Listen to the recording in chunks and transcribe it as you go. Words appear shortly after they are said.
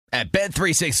At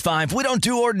Bet365, we don't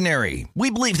do ordinary. We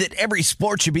believe that every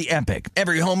sport should be epic.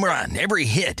 Every home run, every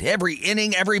hit, every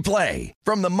inning, every play.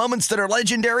 From the moments that are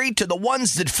legendary to the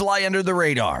ones that fly under the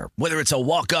radar. Whether it's a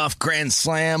walk-off grand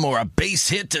slam or a base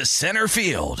hit to center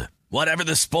field. Whatever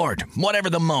the sport, whatever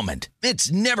the moment.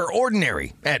 It's never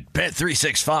ordinary at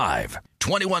Bet365.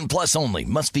 21 plus only.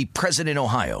 Must be present in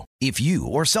Ohio. If you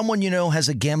or someone you know has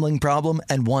a gambling problem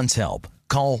and wants help,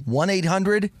 call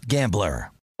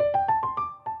 1-800-GAMBLER.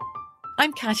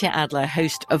 I'm Katya Adler,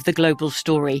 host of The Global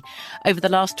Story. Over the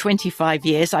last 25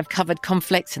 years, I've covered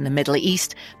conflicts in the Middle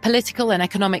East, political and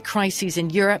economic crises in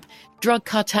Europe, drug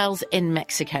cartels in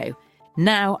Mexico.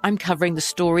 Now I'm covering the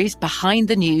stories behind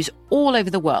the news all over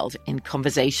the world in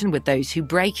conversation with those who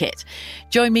break it.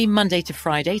 Join me Monday to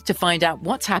Friday to find out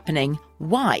what's happening,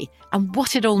 why, and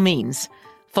what it all means.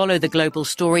 Follow The Global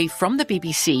Story from the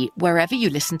BBC wherever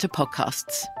you listen to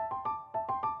podcasts.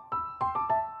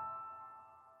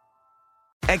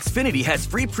 Xfinity has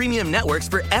free premium networks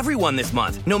for everyone this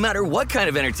month, no matter what kind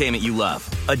of entertainment you love.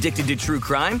 Addicted to true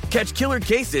crime? Catch killer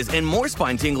cases and more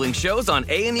spine-tingling shows on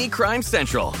A&E Crime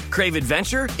Central. Crave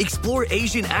adventure? Explore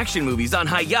Asian action movies on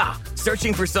Hi-YAH.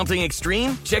 Searching for something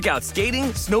extreme? Check out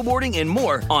skating, snowboarding, and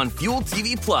more on Fuel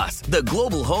TV Plus, the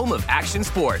global home of action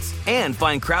sports. And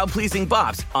find crowd-pleasing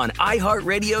bops on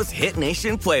iHeartRadio's Hit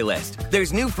Nation playlist.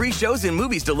 There's new free shows and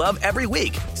movies to love every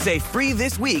week. Say free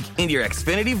this week in your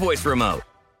Xfinity voice remote.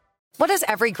 What does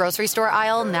every grocery store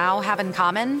aisle now have in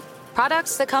common?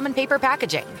 Products that come in paper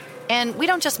packaging. And we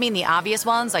don't just mean the obvious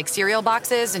ones like cereal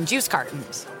boxes and juice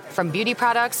cartons. From beauty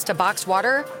products to boxed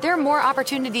water, there are more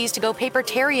opportunities to go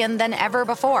papertarian than ever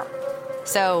before.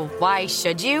 So why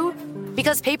should you?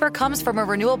 Because paper comes from a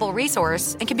renewable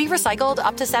resource and can be recycled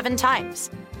up to 7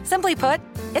 times. Simply put,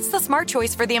 it's the smart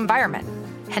choice for the environment.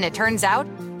 And it turns out,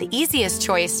 the easiest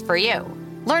choice for you.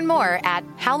 Learn more at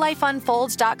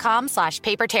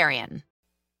howlifeunfolds.com/papertarian.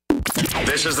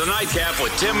 This is the Nightcap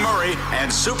with Tim Murray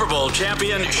and Super Bowl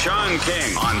champion Sean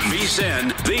King on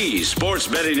VSiN, the Sports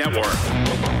Betting Network.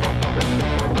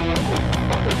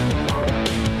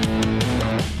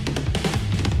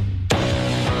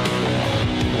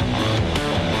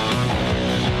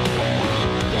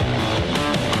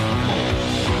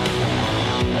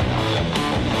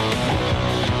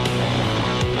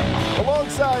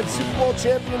 Alongside Super Bowl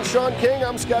champion Sean King,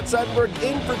 I'm Scott Seidenberg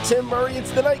in for Tim Murray.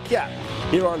 It's the Nightcap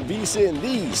here on VSiN,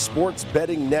 the Sports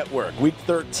Betting Network. Week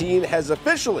 13 has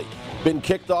officially been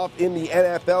kicked off in the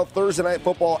NFL. Thursday Night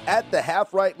Football at the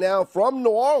half right now from New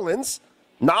Orleans.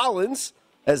 Nolans,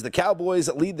 as the Cowboys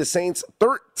lead the Saints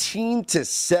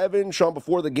 13-7. Sean,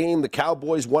 before the game, the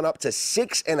Cowboys went up to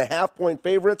 6.5-point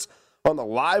favorites. On the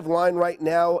live line right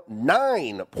now,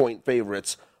 9-point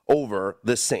favorites over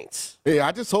the Saints. Yeah,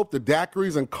 I just hope the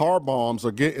daiquiris and car bombs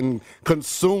are getting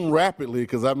consumed rapidly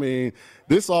because, I mean,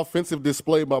 this offensive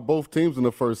display by both teams in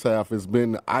the first half has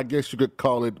been, I guess you could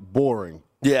call it, boring.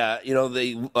 Yeah, you know,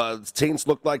 the Saints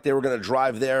looked like they were going to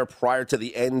drive there prior to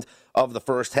the end of the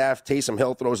first half. Taysom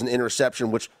Hill throws an interception,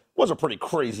 which was a pretty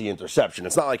crazy interception.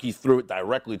 It's not like he threw it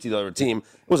directly to the other team.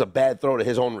 It was a bad throw to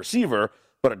his own receiver,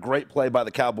 but a great play by the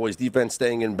Cowboys defense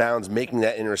staying in bounds, making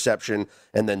that interception,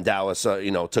 and then Dallas,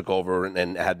 took over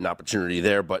and had an opportunity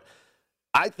there. But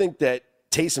I think that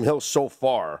Taysom Hill so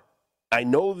far, I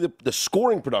know the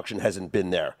scoring production hasn't been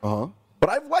there, but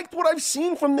I've liked what I've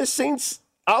seen from this Saints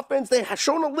offense. They have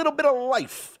shown a little bit of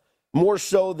life, more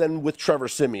so than with Trevor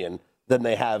Siemian than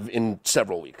they have in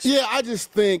several weeks. Yeah, I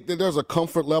just think that there's a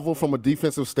comfort level from a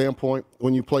defensive standpoint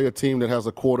when you play a team that has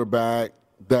a quarterback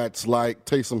that's like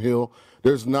Taysom Hill.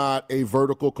 There's not a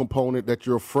vertical component that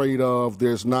you're afraid of.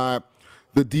 There's not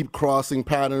the deep crossing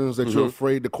patterns that you're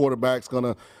afraid the quarterback's going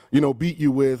to, beat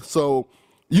you with. So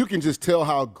you can just tell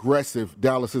how aggressive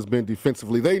Dallas has been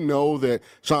defensively. They know that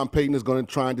Sean Payton is going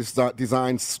to try and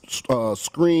design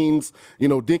screens,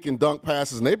 dink and dunk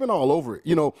passes, and they've been all over it.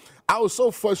 I was so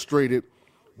frustrated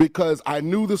because I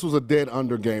knew this was a dead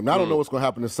under game. Now, I don't know what's going to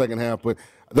happen in the second half, but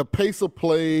the pace of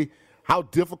play, how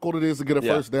difficult it is to get a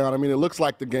first down. I mean, it looks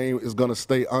like the game is going to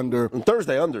stay under. And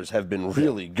Thursday unders have been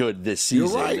really good this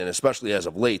season, and especially as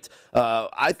of late.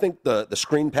 I think the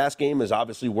screen pass game is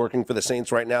obviously working for the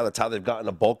Saints right now. That's how they've gotten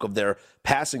a bulk of their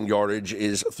passing yardage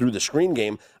is through the screen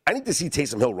game. I need to see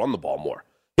Taysom Hill run the ball more.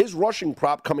 His rushing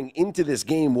prop coming into this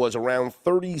game was around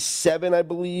 37, I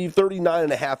believe,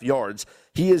 39.5 yards.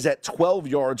 He is at 12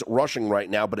 yards rushing right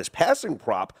now, but his passing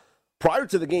prop prior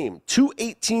to the game,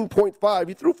 218.5.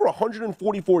 He threw for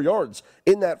 144 yards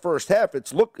in that first half.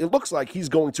 It looks like he's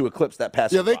going to eclipse that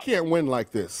passing prop. Yeah, they can't win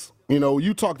like this.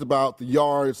 You talked about the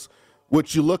yards,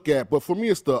 which you look at, but for me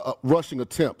it's the rushing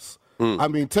attempts. I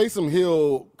mean, Taysom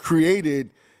Hill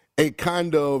created a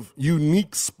kind of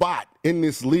unique spot in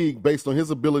this league based on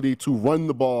his ability to run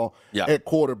the ball at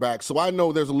quarterback. So I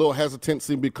know there's a little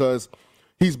hesitancy because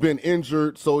he's been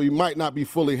injured, so he might not be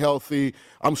fully healthy.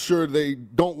 I'm sure they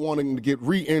don't want him to get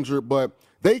re-injured, but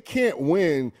they can't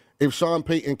win if Sean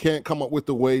Payton can't come up with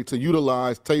a way to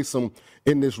utilize Taysom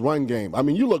in this run game. I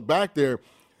mean, you look back there,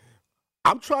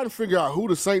 I'm trying to figure out who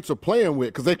the Saints are playing with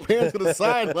because they pan to the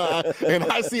sideline, and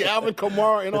I see Alvin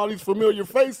Kamara and all these familiar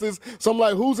faces. So I'm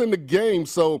like, who's in the game?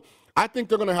 So I think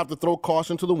they're going to have to throw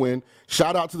caution to the wind.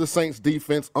 Shout out to the Saints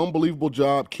defense. Unbelievable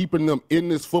job keeping them in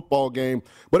this football game.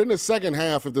 But in the second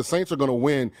half, if the Saints are going to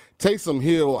win, Taysom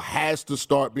Hill has to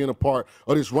start being a part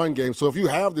of this run game. So if you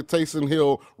have the Taysom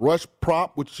Hill rush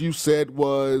prop, which you said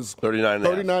was 39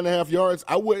 and a half yards,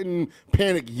 I wouldn't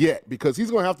panic yet because he's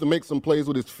going to have to make some plays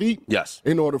with his feet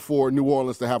in order for New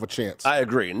Orleans to have a chance. I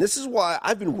agree. And this is why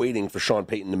I've been waiting for Sean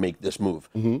Payton to make this move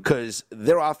because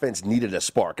their offense needed a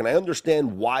spark. And I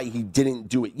understand why he didn't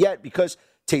do it yet because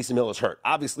Taysom Hill is hurt.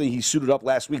 Obviously, he suited up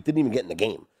last week, didn't even get in the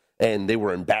game, and they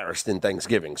were embarrassed in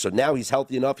Thanksgiving. So now he's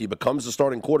healthy enough. He becomes the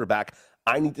starting quarterback.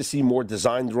 I need to see more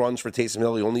designed runs for Taysom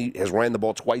Hill. He only has ran the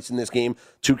ball twice in this game,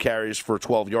 2 carries for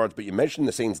 12 yards. But you mentioned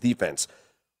the Saints defense.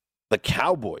 The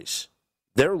Cowboys,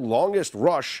 their longest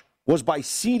rush was by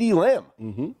CeeDee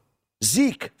Lamb.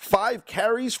 Zeke, 5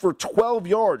 carries for 12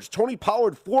 yards. Tony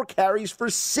Pollard, 4 carries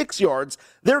for 6 yards.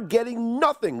 They're getting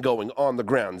nothing going on the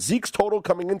ground. Zeke's total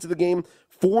coming into the game,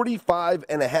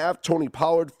 45.5. Tony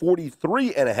Pollard,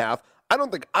 43.5. I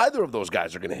don't think either of those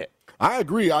guys are going to hit. I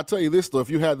agree. I'll tell you this, though.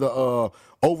 If you had the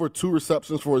over 2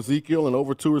 receptions for Ezekiel and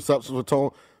over 2 receptions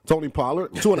for Tony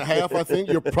Pollard, 2.5, I think,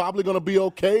 you're probably going to be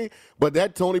okay. But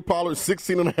that Tony Pollard,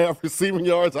 16.5 receiving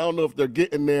yards, I don't know if they're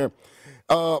getting there.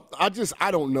 I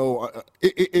don't know.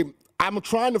 I'm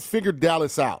trying to figure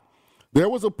Dallas out. There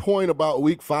was a point about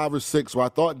week 5 or 6 where I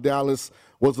thought Dallas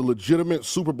was a legitimate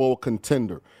Super Bowl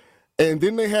contender. And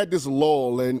then they had this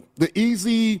lull, and the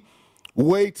easy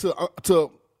way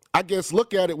to I guess,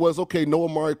 look at it was, okay, no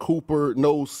Amari Cooper,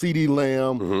 no CeeDee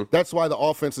Lamb. That's why the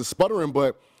offense is sputtering,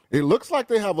 but it looks like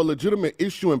they have a legitimate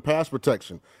issue in pass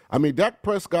protection. I mean, Dak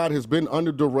Prescott has been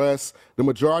under duress the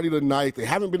majority of the night. They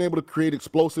haven't been able to create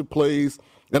explosive plays.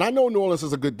 And I know New Orleans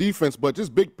is a good defense, but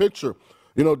just big picture,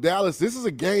 Dallas, this is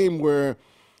a game where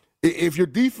if your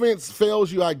defense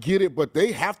fails you, I get it, but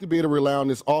they have to be able to rely on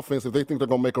this offense if they think they're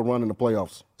going to make a run in the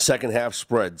playoffs. Second half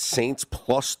spread, Saints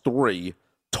 +3,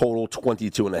 total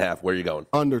 22.5. Where are you going?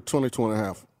 Under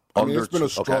 22.5. I mean, it's been a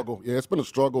struggle. Okay. Yeah, it's been a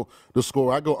struggle to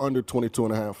score. I go under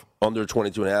 22.5. Under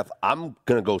 22.5. I'm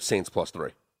going to go Saints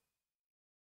 +3.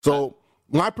 So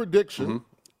my prediction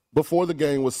before the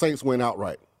game was Saints win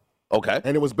outright. Okay.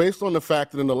 And it was based on the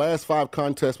fact that in the last 5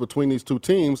 contests between these two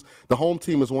teams, the home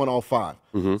team has won all 5.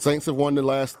 Saints have won the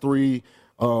last 3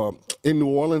 in New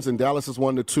Orleans, and Dallas has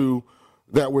won the 2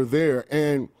 that were there.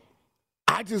 And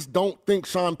I just don't think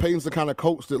Sean Payton's the kind of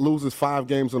coach that loses 5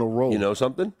 games in a row. You know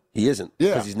something? He isn't.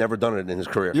 Yeah. Because he's never done it in his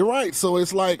career. You're right. So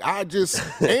it's like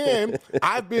and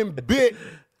I've been bit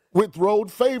with road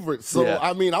favorites. So, yeah.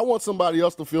 I mean, I want somebody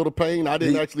else to feel the pain. I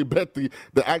didn't actually bet the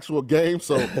actual game.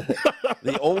 So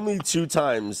the only 2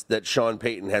 times that Sean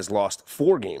Payton has lost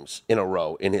 4 games in a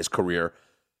row in his career,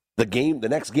 the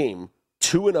next game,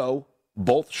 2-0,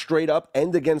 both straight up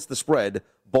and against the spread,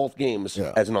 both games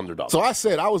as an underdog. So I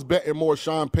said I was betting more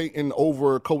Sean Payton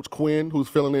over Coach Quinn, who's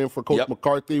filling in for Coach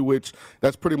McCarthy, which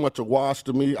that's pretty much a wash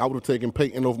to me. I would have taken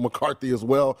Payton over McCarthy as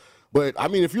well. But, I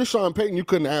mean, if you're Sean Payton, you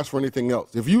couldn't ask for anything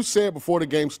else. If you said before the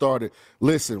game started,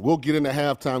 listen, we'll get into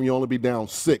halftime, you only be down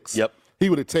 6. He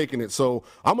would have taken it. So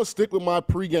I'm going to stick with my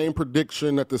pregame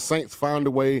prediction that the Saints found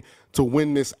a way to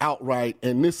win this outright.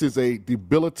 And this is a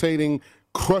debilitating,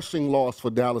 crushing loss for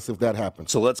Dallas if that happens.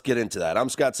 So let's get into that. I'm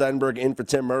Scott Seidenberg, in for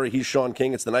Tim Murray. He's Sean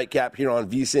King. It's the Nightcap here on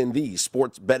VSiN, the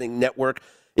Sports Betting Network.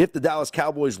 If the Dallas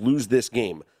Cowboys lose this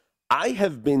game, I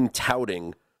have been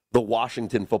touting the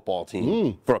Washington football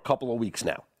team for a couple of weeks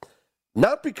now.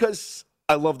 Not because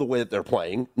I love the way that they're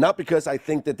playing, not because I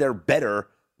think that they're better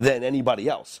than anybody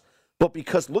else, but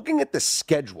because looking at the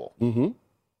schedule,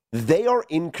 they are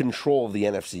in control of the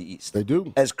NFC East. They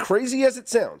do. As crazy as it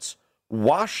sounds,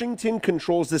 Washington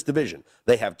controls this division.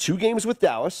 They have 2 games with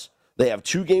Dallas. They have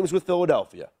 2 games with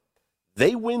Philadelphia.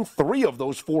 They win 3 of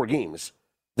those 4 games.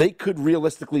 They could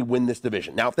realistically win this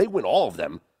division. Now, if they win all of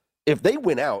them, if they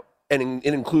win out, and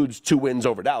it includes 2 wins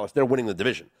over Dallas, they're winning the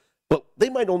division. But they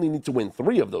might only need to win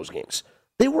 3 of those games.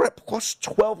 They were at plus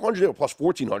 1,200. They were plus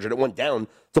 1,400. It went down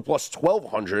to plus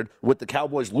 1,200 with the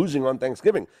Cowboys losing on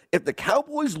Thanksgiving. If the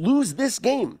Cowboys lose this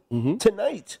game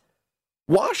tonight,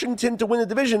 Washington to win the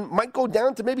division might go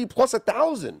down to maybe plus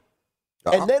 1,000.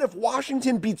 And then if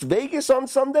Washington beats Vegas on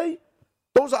Sunday,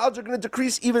 those odds are going to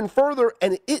decrease even further,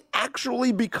 and it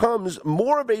actually becomes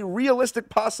more of a realistic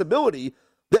possibility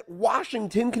that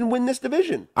Washington can win this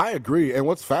division. I agree. And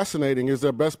what's fascinating is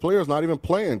their best player is not even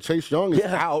playing. Chase Young is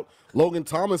out. Logan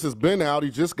Thomas has been out. He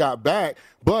just got back.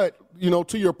 But,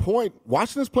 to your point,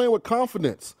 Washington's playing with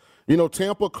confidence.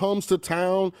 Tampa comes to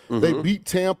town. They beat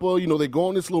Tampa. They go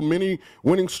on this little mini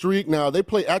winning streak. Now, they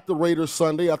play at the Raiders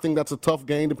Sunday. I think that's a tough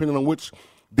game depending on which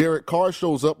Derek Carr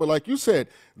shows up. But like you said,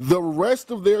 the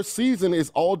rest of their season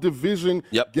is all division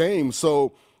games.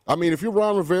 So, if you're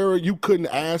Ron Rivera, you couldn't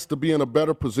ask to be in a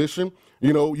better position.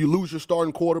 You lose your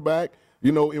starting quarterback,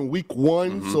 in week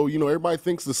one. So, everybody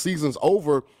thinks the season's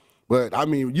over. But,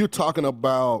 you're talking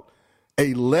about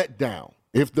a letdown.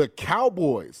 If the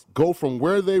Cowboys go from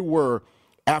where they were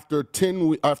after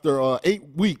 8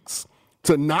 weeks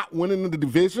to not winning the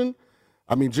division,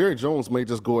 Jerry Jones may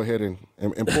just go ahead and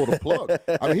pull the plug.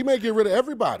 He may get rid of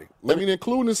everybody,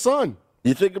 including his son.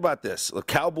 You think about this. The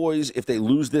Cowboys, if they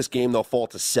lose this game, they'll fall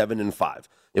to 7-5.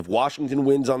 If Washington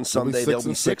wins on Sunday, they'll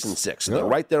be 6-6. So they're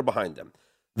right there behind them.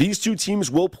 These two teams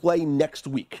will play next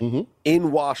week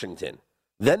in Washington.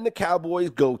 Then the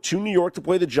Cowboys go to New York to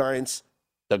play the Giants.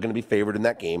 They're going to be favored in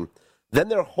that game. Then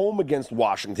they're home against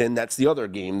Washington. That's the other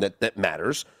game that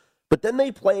matters. But then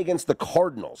they play against the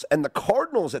Cardinals. And the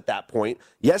Cardinals at that point,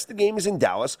 yes, the game is in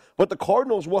Dallas, but the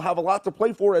Cardinals will have a lot to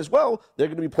play for as well. They're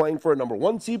going to be playing for a number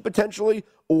 1 seed potentially,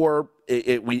 or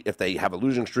if they have a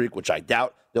losing streak, which I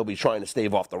doubt, they'll be trying to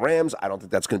stave off the Rams. I don't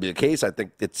think that's going to be the case. I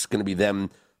think it's going to be them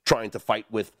trying to fight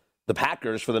with the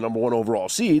Packers for the number 1 overall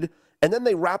seed. And then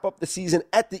they wrap up the season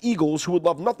at the Eagles, who would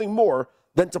love nothing more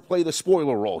than to play the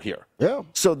spoiler role here. Yeah.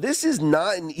 So this is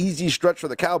not an easy stretch for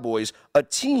the Cowboys, a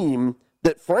team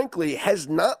that, frankly, has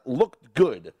not looked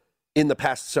good in the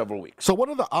past several weeks. So what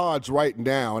are the odds right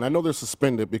now? And I know they're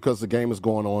suspended because the game is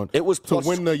going on. It was plus, to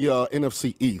win the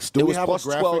NFC East. Do we have a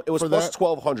graphic It was for plus that?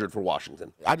 1,200 for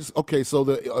Washington. So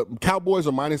the Cowboys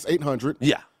are minus 800.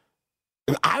 Yeah.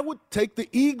 And I would take the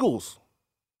Eagles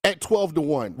at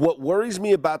 12-1. What worries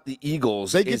me about the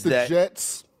Eagles they get is the that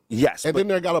Jets. Yes. And then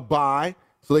they got a bye.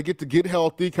 So they get to get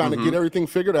healthy, kind of get everything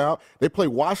figured out. They play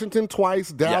Washington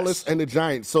twice, Dallas, and the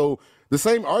Giants. So the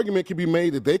same argument can be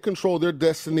made that they control their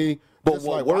destiny. But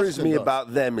what worries me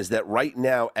about them is that right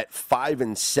now at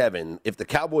 5-7, if the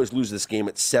Cowboys lose this game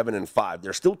at 7-5,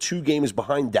 they're still 2 games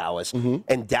behind Dallas,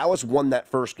 and Dallas won that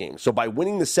first game. So by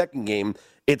winning the second game,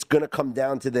 it's going to come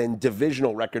down to then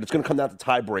divisional record. It's going to come down to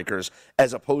tiebreakers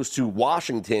as opposed to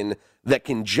Washington that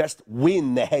can just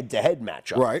win the head-to-head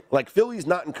matchup. Right. Like Philly's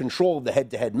not in control of the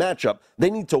head-to-head matchup. They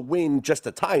need to win just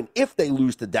to tie. And if they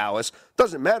lose to Dallas,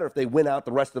 doesn't matter if they win out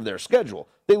the rest of their schedule.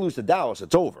 They lose to Dallas,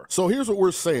 it's over. So here's what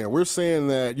we're saying. We're saying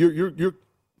that you're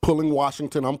pulling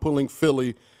Washington. I'm pulling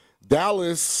Philly.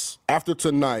 Dallas, after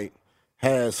tonight,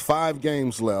 has 5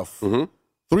 games left.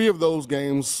 3 of those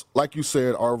games, like you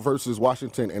said, are versus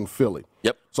Washington and Philly.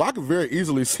 Yep. So I could very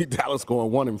easily see Dallas going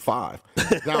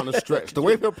 1-5 down the stretch. The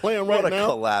way they're playing right now. What a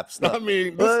collapse. No.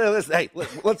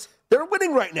 Let's they're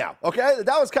winning right now, okay? The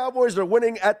Dallas Cowboys are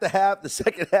winning at the half. The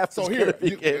second half is going to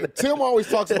begin. Tim always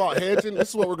talks about hedging. This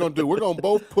is what we're going to do. We're going to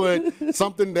both put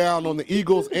something down on the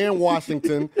Eagles and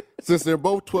Washington since they're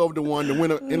both 12-1 to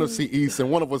win an NFC East, and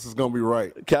one of us is going to be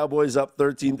right. Cowboys up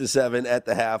 13-7 at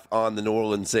the half on the New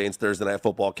Orleans Saints. Thursday Night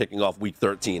Football kicking off Week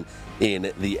 13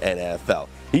 in the NFL.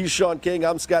 He's Sean King.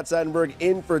 I'm Scott Seidenberg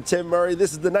in for Tim Murray.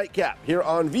 This is the Nightcap here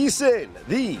on VSiN,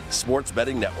 the Sports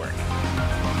Betting Network.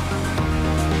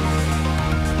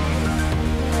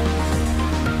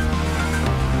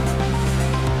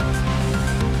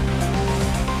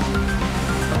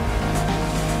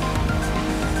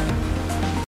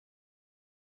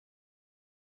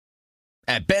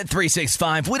 At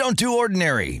Bet365, we don't do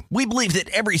ordinary. We believe that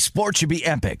every sport should be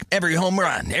epic. Every home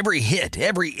run, every hit,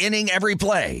 every inning, every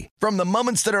play. From the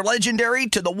moments that are legendary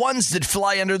to the ones that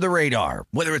fly under the radar.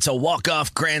 Whether it's a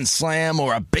walk-off grand slam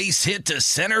or a base hit to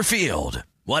center field.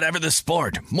 Whatever the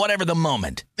sport, whatever the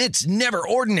moment. It's never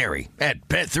ordinary at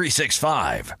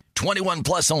Bet365. 21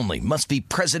 plus only. Must be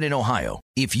present in Ohio.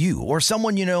 If you or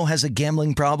someone you know has a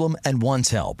gambling problem and wants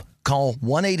help, call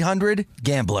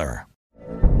 1-800-GAMBLER.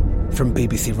 From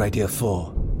BBC Radio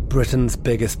 4, Britain's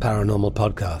biggest paranormal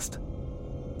podcast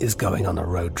is going on a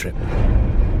road trip.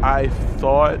 I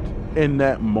thought in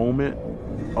that moment,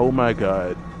 oh my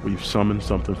God, we've summoned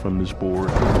something from this board.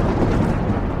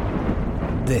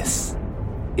 This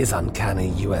is Uncanny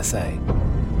USA.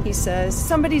 He says,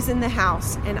 somebody's in the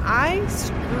house, and I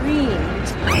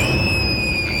screamed.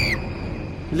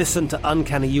 Listen to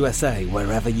Uncanny USA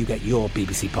wherever you get your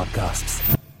BBC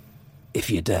podcasts, if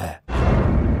you dare.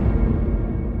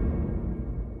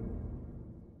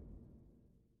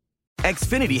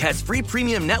 Xfinity has free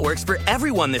premium networks for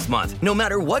everyone this month, no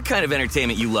matter what kind of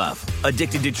entertainment you love.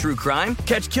 Addicted to true crime?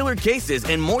 Catch killer cases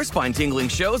and more spine-tingling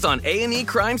shows on A&E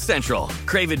Crime Central.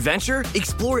 Crave adventure?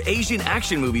 Explore Asian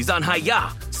action movies on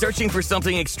Hi-YAH. Searching for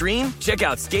something extreme? Check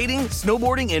out skating,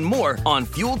 snowboarding, and more on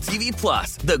Fuel TV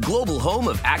Plus, the global home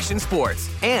of action sports.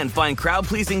 And find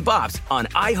crowd-pleasing bops on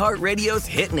iHeartRadio's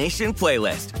Hit Nation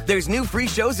playlist. There's new free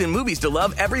shows and movies to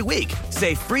love every week.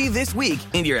 Say free this week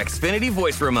in your Xfinity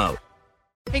voice remote.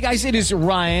 Hey guys, it is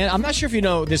Ryan. I'm not sure if you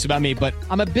know this about me, but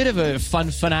I'm a bit of a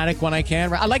fun fanatic when I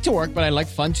can. I like to work, but I like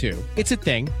fun too. It's a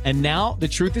thing. And now the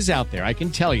truth is out there. I can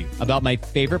tell you about my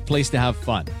favorite place to have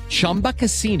fun. Chumba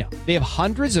Casino. They have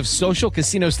hundreds of social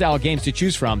casino style games to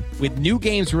choose from with new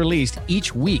games released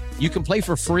each week. You can play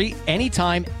for free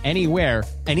anytime, anywhere.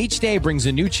 And each day brings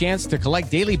a new chance to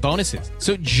collect daily bonuses.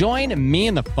 So join me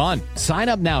in the fun. Sign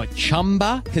up now at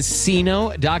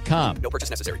ChumbaCasino.com. No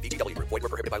purchase necessary. VGW. Void where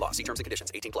prohibited by law. See terms and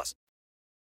conditions. 18+.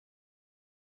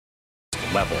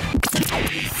 Level.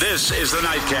 This is the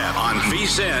Nightcap on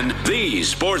VSiN, the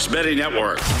Sports Betting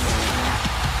Network.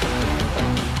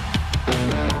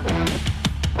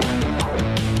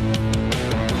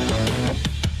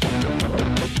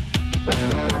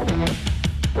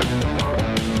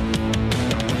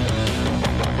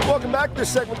 Welcome back. This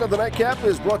segment of the Nightcap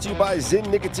is brought to you by Zyn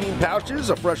Nicotine Pouches,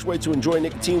 a fresh way to enjoy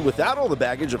nicotine without all the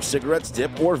baggage of cigarettes,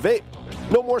 dip, or vape.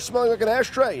 No more smelling like an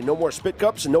ashtray, no more spit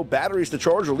cups, and no batteries to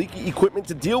charge or leaky equipment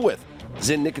to deal with.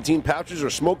 Zyn Nicotine Pouches are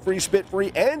smoke-free,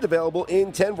 spit-free, and available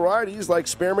in 10 varieties like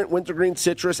spearmint, wintergreen,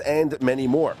 citrus, and many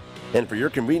more. And for your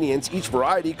convenience, each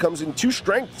variety comes in 2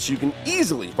 strengths, so you can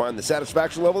easily find the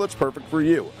satisfaction level that's perfect for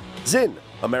you. Zyn,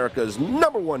 America's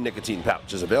 #1 nicotine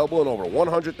pouch, is available in over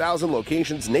 100,000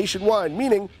 locations nationwide,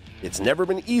 meaning it's never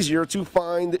been easier to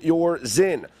find your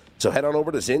Zyn. So head on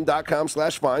over to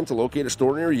Zyn.com/find to locate a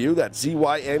store near you. That's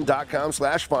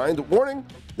ZYN.com/find. Warning,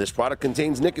 this product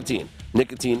contains nicotine.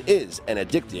 Nicotine is an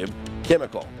addictive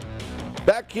chemical.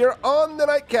 Back here on the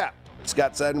Nightcap,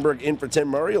 Scott Seidenberg in for Tim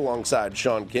Murray alongside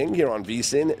Sean King here on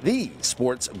VSiN, the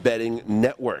Sports Betting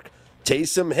Network.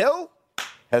 Taysom Hill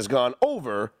has gone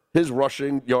over his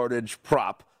rushing yardage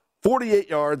prop. 48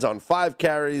 yards on 5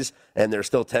 carries, and there's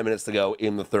still 10 minutes to go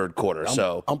in the third quarter.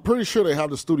 I'm pretty sure they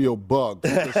have the studio bugged.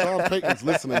 Sean Payton's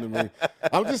listening to me.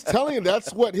 I'm just telling you,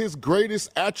 that's what his greatest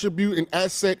attribute and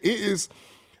asset is.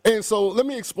 And so let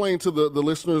me explain to the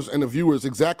listeners and the viewers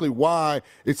exactly why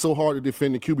it's so hard to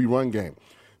defend the QB run game.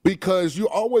 Because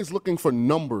you're always looking for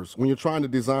numbers when you're trying to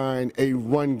design a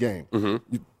run game.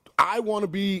 Mm-hmm. I want to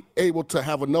be able to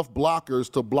have enough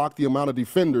blockers to block the amount of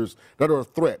defenders that are a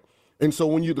threat. And so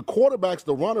when you're the quarterback's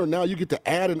the runner, now you get to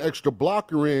add an extra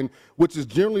blocker in, which is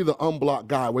generally the unblocked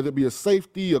guy, whether it be a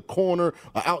safety, a corner,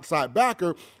 an outside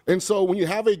backer. And so when you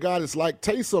have a guy that's like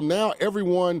Taysom, now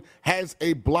everyone has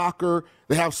a blocker.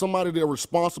 They have somebody they're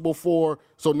responsible for.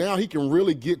 So now he can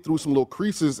really get through some little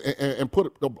creases and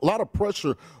put a lot of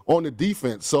pressure on the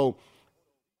defense. So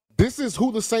this is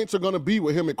who the Saints are going to be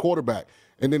with him at quarterback.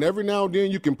 And then every now and then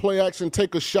you can play action,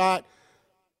 take a shot.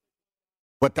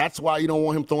 But that's why you don't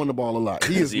want him throwing the ball a lot.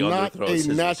 He is not a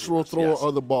natural thrower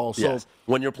of the ball. So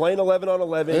when you're playing 11 on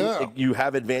 11, you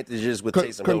have advantages with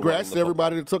Taysom Hill. Congrats to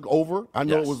everybody that took over. I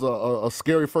know it was a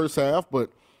scary first half,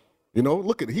 but you know,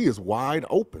 look at he is wide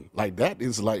open. Like that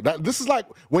is like that. This is like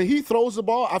when he throws the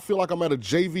ball, I feel like I'm at a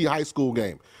JV high school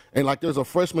game, and like there's a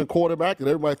freshman quarterback that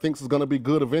everybody thinks is going to be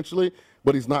good eventually,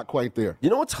 but he's not quite there.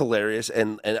 You know what's hilarious,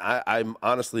 and I'm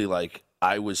honestly like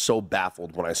I was so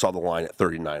baffled when I saw the line at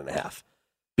 39.5.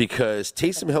 Because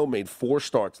Taysom Hill made 4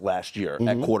 starts last year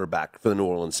at quarterback for the New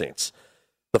Orleans Saints.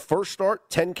 The first start,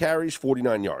 10 carries,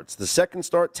 49 yards. The second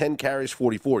start, 10 carries,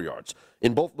 44 yards.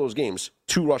 In both of those games,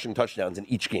 2 rushing touchdowns in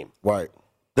each game. Right.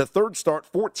 The third start,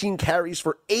 14 carries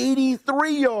for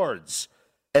 83 yards.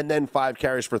 And then 5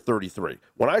 carries for 33.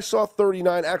 When I saw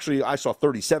 39, actually I saw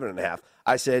 37.5,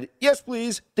 I said, yes,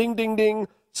 please, ding, ding, ding,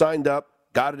 signed up.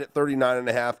 Got it at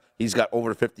 39.5. He's got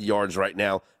over 50 yards right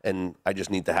now, and I just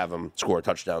need to have him score a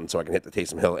touchdown so I can hit the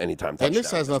Taysom Hill anytime touchdown. And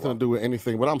this has nothing to do with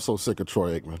anything, but I'm so sick of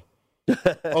Troy Aikman.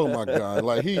 Oh, my God.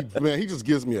 Like, he just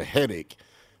gives me a headache.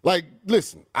 Like,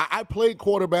 listen, I played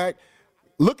quarterback.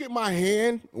 Look at my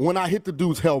hand when I hit the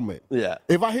dude's helmet. Yeah.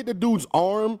 If I hit the dude's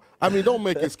arm, I mean, don't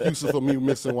make excuses for me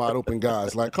missing wide open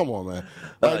guys. Like, come on, man.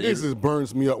 Like, this just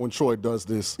burns me up when Troy does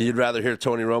this. You'd rather hear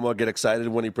Tony Romo get excited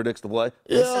when he predicts the play?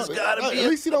 Yeah, this has got to be at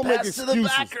least he don't make excuses.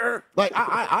 Like,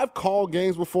 I've called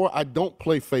games before. I don't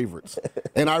play favorites.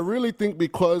 And I really think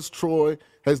because Troy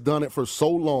has done it for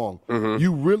so long,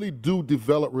 you really do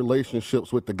develop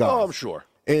relationships with the guys. Oh, I'm sure.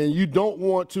 And you don't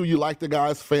want to. You like the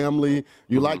guy's family.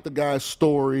 You like the guy's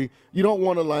story. You don't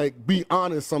want to, like, be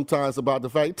honest sometimes about the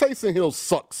fact Taysom Hill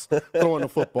sucks throwing the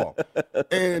football.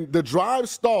 And the drive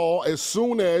stalled as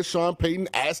soon as Sean Payton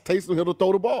asked Taysom Hill to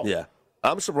throw the ball. Yeah.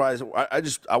 I'm surprised.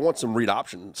 I want some read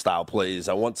option style plays.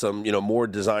 I want some, more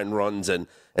design runs and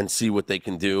see what they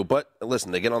can do. But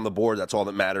listen, they get on the board. That's all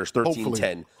that matters.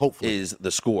 13-10 is the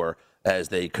score as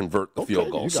they convert the field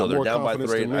goal. So they're down by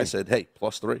 3, and I said, hey,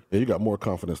 +3. Yeah, you got more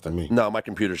confidence than me. No, my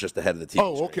computer's just ahead of the team.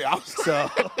 Oh, okay.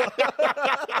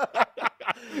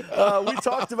 We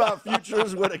talked about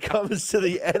futures when it comes to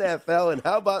the NFL, and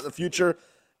how about the future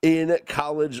in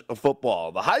college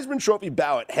football? The Heisman Trophy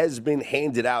ballot has been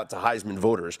handed out to Heisman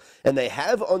voters, and they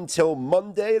have until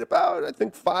Monday at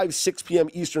about, 6 p.m.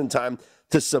 Eastern time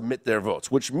to submit their votes,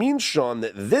 which means, Sean,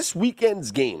 that this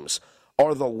weekend's games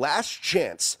are the last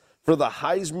chance for the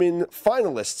Heisman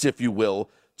finalists, if you will,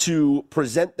 to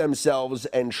present themselves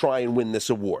and try and win this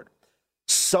award.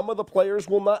 Some of the players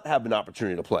will not have an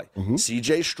opportunity to play.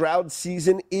 C.J. Stroud's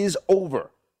season is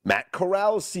over. Matt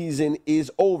Corral's season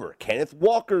is over. Kenneth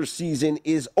Walker's season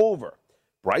is over.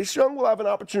 Bryce Young will have an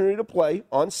opportunity to play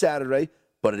on Saturday,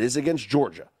 but it is against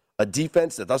Georgia, a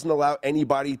defense that doesn't allow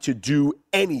anybody to do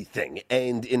anything.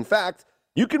 And, in fact,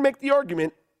 you can make the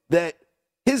argument that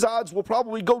his odds will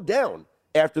probably go down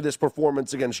after this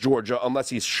performance against Georgia, unless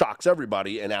he shocks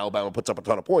everybody and Alabama puts up a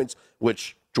ton of points,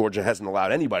 which Georgia hasn't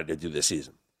allowed anybody to do this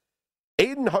season.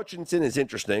 Aiden Hutchinson is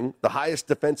interesting, the highest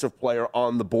defensive player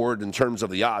on the board in terms of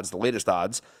the odds, the latest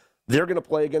odds. They're going to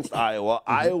play against Iowa.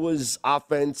 Iowa's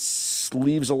offense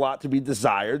leaves a lot to be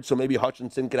desired, so maybe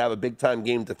Hutchinson could have a big-time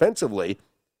game defensively.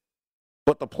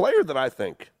 But the player that I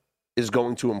think is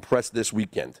going to impress this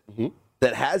weekend,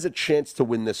 that has a chance to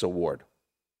win this award,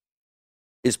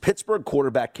 is Pittsburgh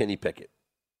quarterback Kenny Pickett.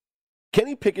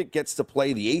 Kenny Pickett gets to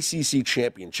play the ACC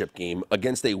championship game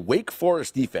against a Wake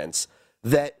Forest defense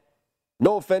that,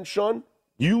 no offense, Sean,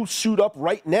 you suit up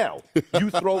right now.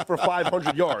 You throw for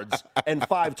 500 yards and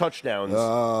 5 touchdowns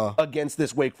against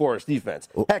this Wake Forest defense.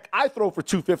 Heck, I throw for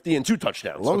 250 and 2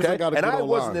 touchdowns. Okay? And I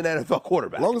wasn't an NFL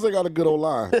quarterback. As long as I got a good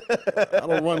O-line. I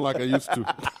don't run like I used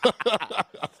to.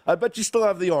 I bet you still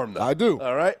have the arm, though. I do.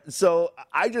 All right? So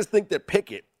I just think that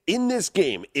Pickett, in this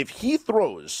game, if he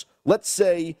throws, let's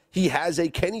say he has a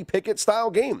Kenny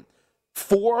Pickett-style game,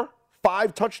 4-5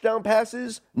 touchdown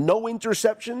passes, no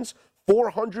interceptions,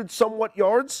 400-somewhat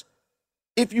yards,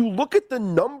 if you look at the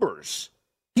numbers,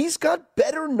 he's got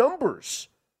better numbers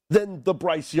than the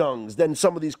Bryce Youngs, than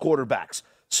some of these quarterbacks.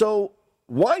 So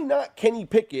why not Kenny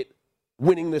Pickett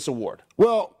winning this award?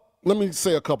 Well, let me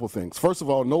say a couple things. First of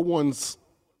all, no one's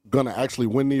going to actually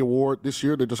win the award this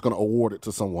year. They're just going to award it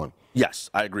to someone. Yes,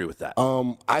 I agree with that.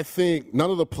 I think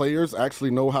none of the players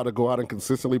actually know how to go out and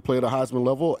consistently play at a Heisman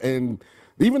level. And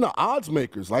even the odds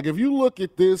makers, like if you look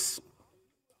at this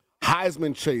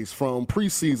Heisman chase from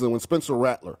preseason when Spencer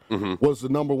Rattler was the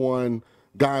number one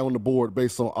guy on the board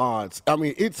based on odds. I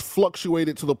mean, it's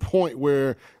fluctuated to the point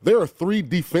where there are 3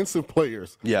 defensive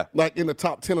players like in the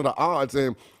top 10 of the odds.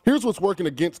 And here's what's working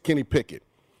against Kenny Pickett.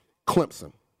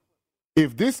 Clemson.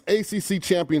 If this ACC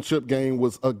championship game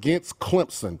was against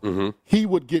Clemson, he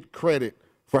would get credit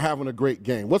for having a great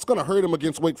game. What's going to hurt him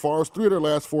against Wake Forest? 3 of their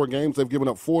last 4 games, they've given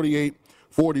up 48,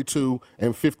 42,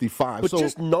 and 55. But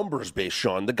just numbers-based,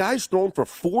 Sean. The guy's thrown for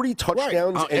 40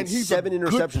 touchdowns and 7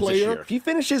 interceptions this year. If he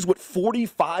finishes with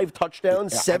 45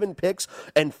 touchdowns, 7 picks,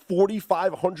 and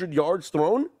 4,500 yards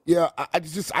thrown? Yeah,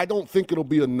 I don't think it'll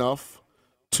be enough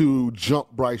to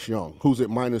jump Bryce Young, who's at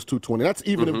minus 220. That's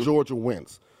even if Georgia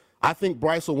wins. I think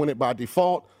Bryce will win it by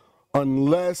default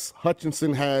unless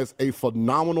Hutchinson has a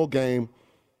phenomenal game.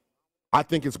 I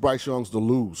think it's Bryce Young's to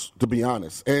lose, to be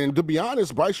honest. And to be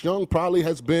honest, Bryce Young probably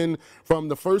has been, from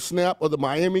the first snap of the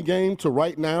Miami game to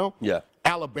right now,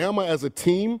 Alabama as a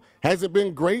team hasn't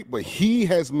been great, but he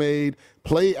has made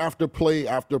play after play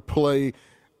after play.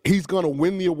 He's going to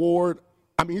win the award.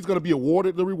 I mean, he's going to be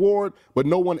awarded the reward, but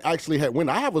no one actually had win.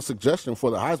 I have a suggestion for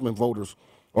the Heisman voters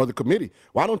or the committee.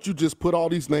 Why don't you just put all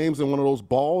these names in one of those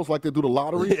balls like they do the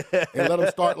lottery and let them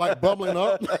start like bubbling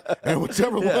up and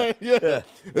whichever way.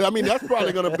 I mean, that's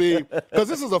probably going to be, because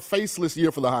this is a faceless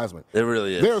year for the Heisman. It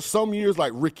really is. There are some years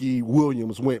like Ricky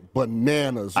Williams went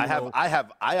bananas. I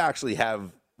actually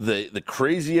have the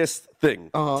craziest thing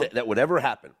that would ever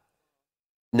happen.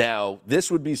 Now, this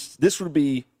would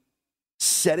be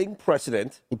setting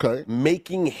precedent,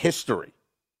 making history.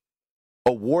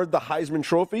 Award the Heisman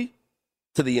Trophy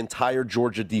to the entire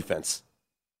Georgia defense.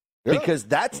 Because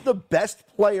that's the best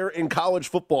player in college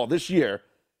football this year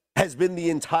has been the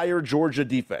entire Georgia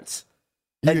defense.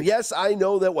 And yes, I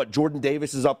know that Jordan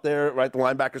Davis is up there, right, the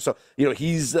linebacker. So,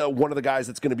 he's one of the guys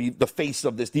that's going to be the face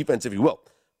of this defense, if you will.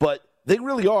 But they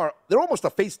really are. They're almost a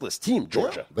faceless team,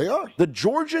 Georgia. Yeah, they are. The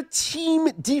Georgia team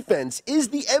defense is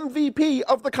the MVP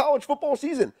of the college football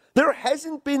season. There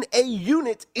hasn't been a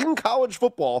unit in college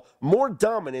football more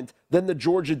dominant than the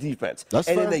Georgia defense. That's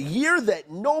and fair. in a year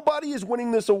that nobody is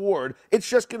winning this award, it's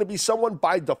just going to be someone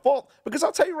by default. Because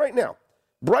I'll tell you right now,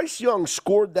 Bryce Young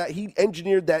he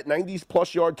engineered that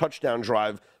 90-plus yard touchdown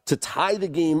drive to tie the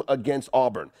game against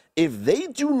Auburn. If they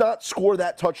do not score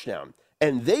that touchdown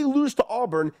and they lose to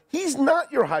Auburn, he's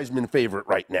not your Heisman favorite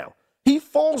right now. He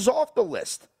falls off the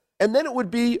list. And then it would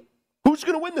be, who's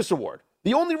going to win this award?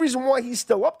 The only reason why he's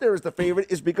still up there as the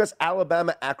favorite is because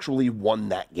Alabama actually won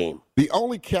that game. The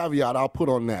only caveat I'll put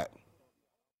on that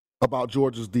about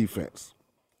Georgia's defense,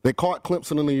 they caught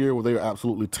Clemson in the year where they were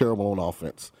absolutely terrible on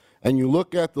offense. And you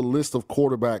look at the list of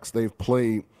quarterbacks they've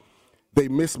played, they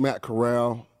missed Matt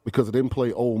Corral because they didn't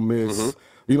play Ole Miss.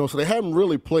 Mm-hmm. So they haven't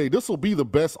really played. This will be the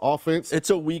best offense.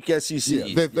 It's a weak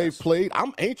SEC. That they've played.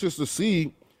 I'm anxious to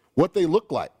see what they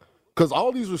look like because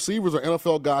all these receivers are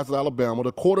NFL guys at Alabama.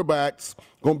 The quarterback's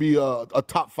going to be a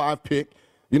top 5 pick.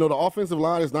 The offensive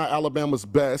line is not Alabama's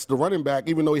best. The running back,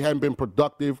 even though he hadn't been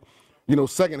productive,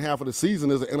 second half of the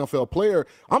season as an NFL player,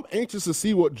 I'm anxious to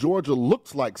see what Georgia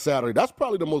looks like Saturday. That's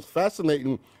probably the most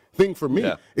fascinating thing for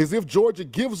me is if Georgia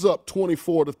gives up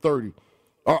 24-30.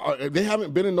 They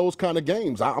haven't been in those kind of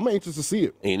games. I'm anxious to see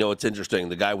it. And it's interesting.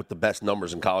 The guy with the best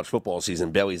numbers in college football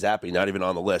season, Bailey Zappi, not even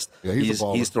on the list. Yeah,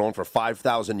 he's thrown for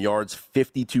 5,000 yards,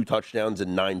 52 touchdowns,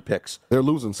 and 9 picks. They're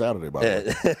losing Saturday, by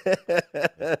the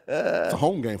way. It's a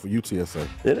home game for UTSA.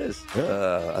 It is.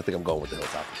 Yeah. I think I'm going with the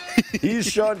Hilltop.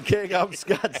 He's Sean King. I'm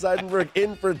Scott Seidenberg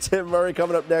in for Tim Murray.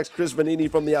 Coming up next, Chris Vanini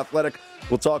from The Athletic.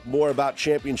 We'll talk more about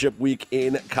championship week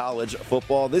in college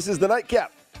football. This is the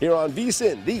Nightcap here on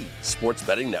VSiN, the Sports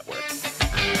Betting Network.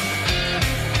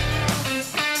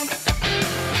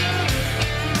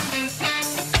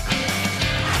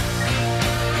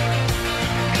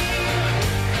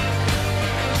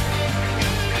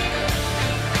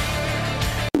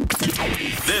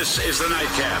 This is the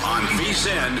Nightcap on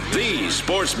VSiN, the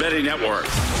Sports Betting Network.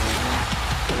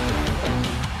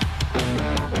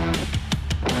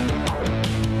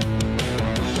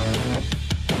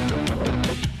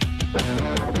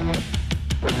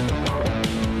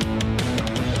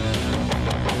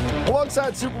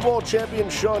 Alongside Super Bowl champion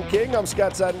Sean King, I'm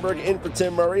Scott Seidenberg in for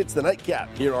Tim Murray. It's the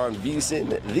Nightcap here on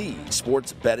VSiN, the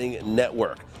Sports Betting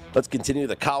Network. Let's continue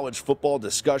the college football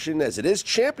discussion as it is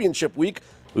championship week.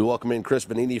 We welcome in Chris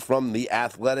Vanini from The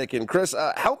Athletic. And Chris,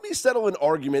 help me settle an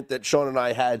argument that Sean and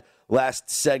I had last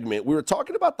segment. We were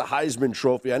talking about the Heisman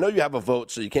Trophy. I know you have a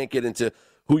vote, so you can't get into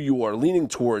who you are leaning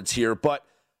towards here, but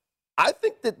I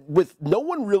think that with no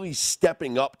one really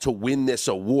stepping up to win this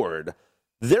award,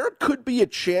 there could be a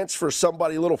chance for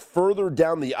somebody a little further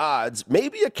down the odds,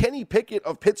 maybe a Kenny Pickett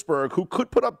of Pittsburgh, who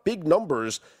could put up big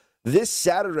numbers this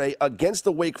Saturday against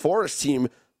the Wake Forest team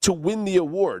to win the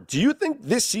award. Do you think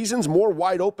this season's more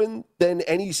wide open than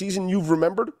any season you've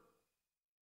remembered?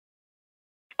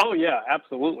 Oh, yeah,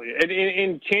 absolutely.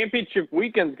 And championship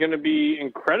weekend's going to be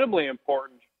incredibly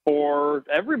important for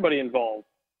everybody involved.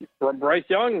 Bryce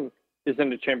Young is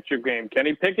in the championship game.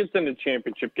 Kenny Pickett's in the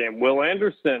championship game. Will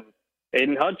Anderson,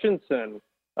 Aiden Hutchinson.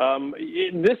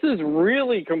 This is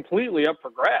really completely up for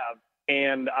grabs.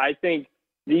 And I think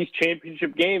these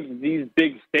championship games, these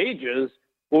big stages,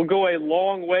 will go a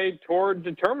long way toward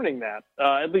determining that,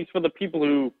 at least for the people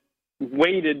who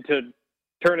waited to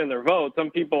turn in their votes.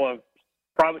 Some people have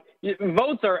probably –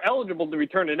 votes are eligible to be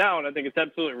turned in now, and I think it's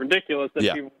absolutely ridiculous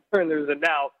that people turn theirs in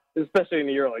now, especially in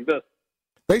a year like this.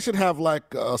 They should have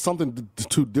something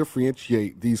to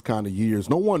differentiate these kind of years.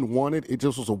 No one won it. It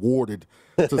just was awarded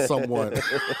to someone.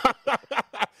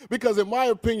 Because in my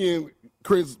opinion,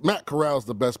 Chris, Matt Corral is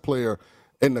the best player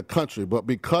in the country. But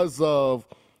because of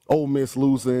Ole Miss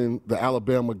losing the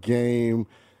Alabama game,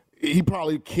 he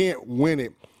probably can't win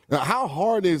it. Now, how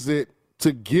hard is it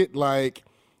to get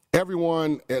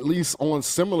everyone at least on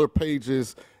similar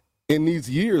pages in these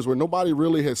years where nobody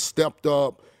really has stepped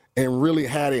up and really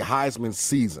had a Heisman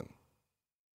season?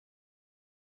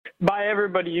 By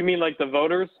everybody, you mean the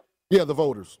voters? Yeah, the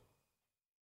voters.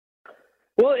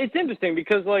 Well, it's interesting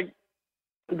because,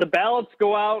 the ballots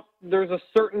go out, there's a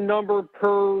certain number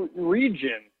per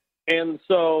region. And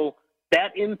so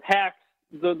that impacts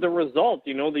the result.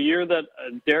 The year that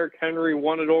Derrick Henry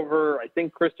won it over, I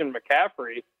think, Christian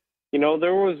McCaffrey,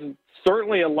 there was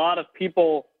certainly a lot of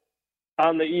people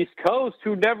on the East Coast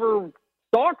who never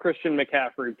saw Christian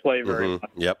McCaffrey play very much.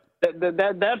 Yep.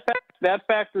 That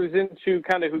factors into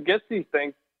kind of who gets these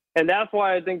things. And that's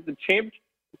why I think the championship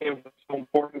game is so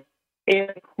important.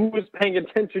 And who was paying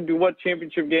attention to what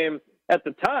championship game at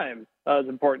the time is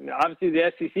important. Obviously,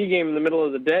 the SEC game in the middle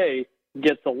of the day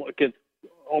gets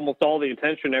almost all the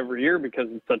attention every year because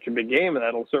it's such a big game, and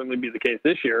that'll certainly be the case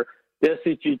this year. The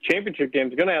SEC championship game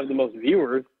is going to have the most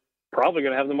viewers, probably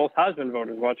going to have the most Heisman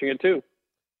voters watching it too.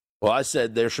 Well, I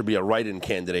said there should be a write-in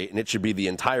candidate, and it should be the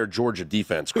entire Georgia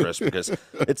defense, Chris, because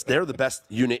they're the best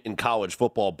unit in college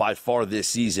football by far this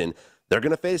season. They're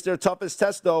going to face their toughest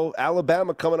test, though.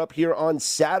 Alabama coming up here on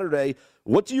Saturday.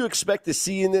 What do you expect to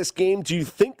see in this game? Do you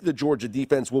think the Georgia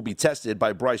defense will be tested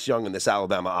by Bryce Young and this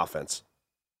Alabama offense?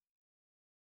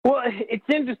 Well, it's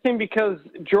interesting because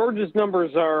Georgia's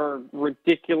numbers are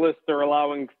ridiculous. They're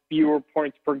allowing fewer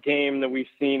points per game than we've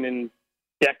seen in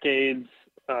decades.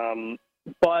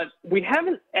 But we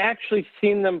haven't actually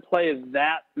seen them play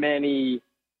that many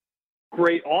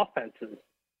great offenses.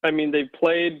 I mean, they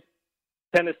played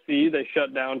Tennessee. They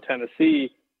shut down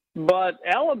Tennessee. But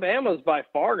Alabama's by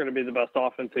far going to be the best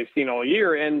offense they've seen all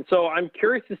year. And so I'm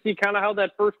curious to see kind of how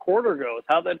that first quarter goes,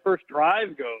 how that first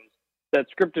drive goes, that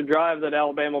scripted drive that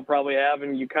Alabama will probably have,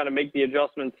 and you kind of make the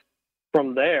adjustments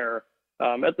from there.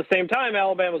 At the same time,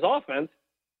 Alabama's offense,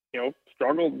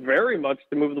 struggled very much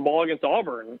to move the ball against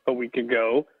Auburn a week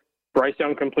ago. Bryce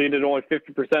Young completed only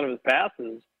 50% of his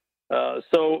passes.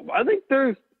 So I think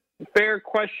there's fair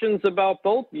questions about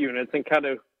both units and kind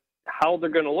of how they're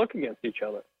going to look against each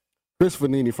other. Chris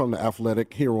Vannini from The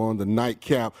Athletic here on the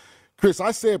Nightcap. Chris,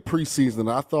 I said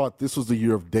preseason, I thought this was the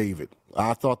year of David.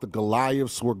 I thought the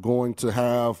Goliaths were going to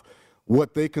have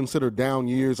what they consider down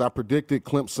years. I predicted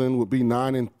Clemson would be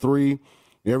 9-3.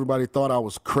 Everybody thought I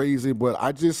was crazy,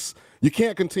 but you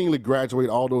can't continually graduate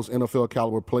all those NFL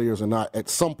caliber players and not at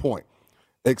some point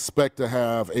expect to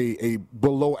have a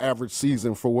below average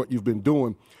season for what you've been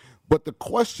doing. But the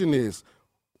question is,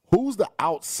 who's the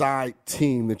outside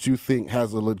team that you think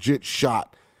has a legit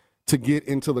shot to get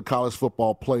into the college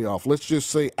football playoff? Let's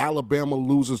just say Alabama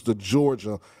loses to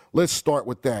Georgia. Let's start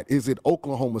with that. Is it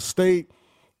Oklahoma State?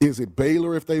 Is it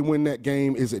Baylor if they win that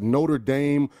game? Is it Notre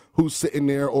Dame who's sitting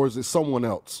there, or is it someone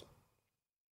else?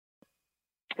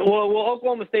 Well,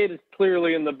 Oklahoma State is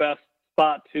clearly in the best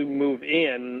spot to move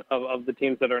in of the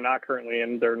teams that are not currently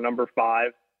in. They're number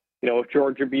 5. If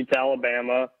Georgia beats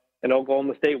Alabama and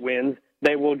Oklahoma State wins,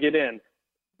 they will get in.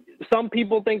 Some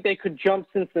people think they could jump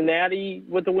Cincinnati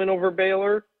with the win over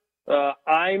Baylor.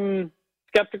 I'm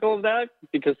skeptical of that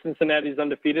because Cincinnati's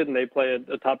undefeated and they play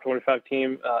a top 25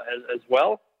 team as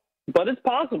well. But it's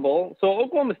possible. So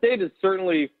Oklahoma State is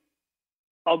certainly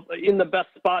in the best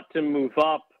spot to move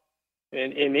up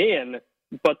and in,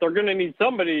 but they're going to need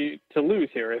somebody to lose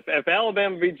here. If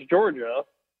Alabama beats Georgia,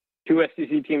 2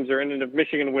 SEC teams are in, and if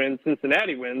Michigan wins,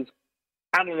 Cincinnati wins,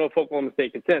 I don't know if Oklahoma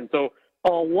State gets in. So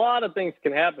a lot of things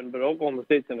can happen, but Oklahoma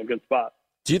State's in a good spot.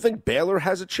 Do you think Baylor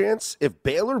has a chance? If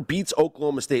Baylor beats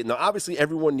Oklahoma State, now obviously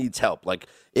everyone needs help. Like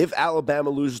if Alabama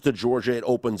loses to Georgia, it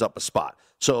opens up a spot.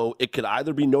 So it could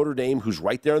either be Notre Dame, who's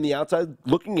right there on the outside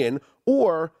looking in,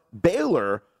 or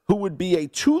Baylor, who would be a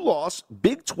 2-loss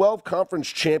Big 12 conference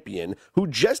champion, who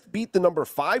just beat the number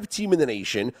 5 team in the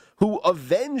nation, who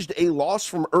avenged a loss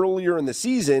from earlier in the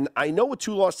season. I know a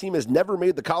 2-loss team has never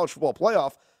made the college football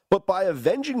playoff, but by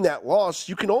avenging that loss,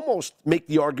 you can almost make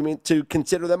the argument to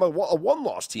consider them a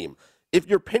 1-loss team. If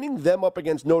you're pinning them up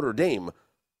against Notre Dame,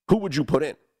 who would you put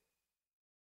in?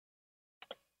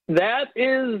 That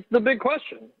is the big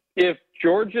question. If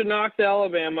Georgia knocks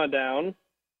Alabama down,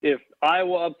 if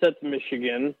Iowa upsets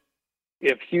Michigan,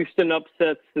 if Houston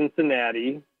upsets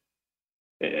Cincinnati,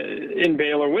 and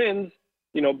Baylor wins,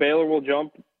 Baylor will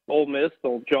jump Ole Miss,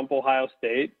 they'll jump Ohio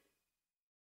State,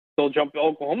 they'll jump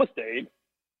Oklahoma State.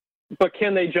 But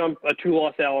can they jump a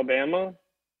 2-loss Alabama?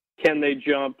 Can they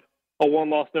jump a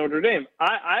 1-loss Notre Dame?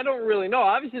 I don't really know.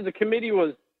 Obviously, the committee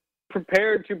was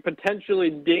prepared to potentially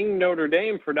ding Notre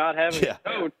Dame for not having a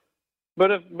coach.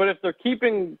 But if they're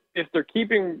keeping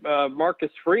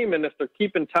Marcus Freeman, if they're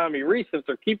keeping Tommy Rees, if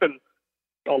they're keeping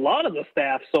a lot of the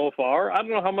staff so far, I don't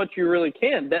know how much you really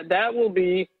can. That will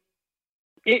be,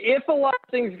 if a lot of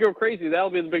things go crazy, that'll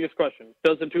be the biggest question.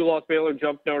 Does a 2-loss Baylor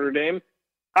jump Notre Dame?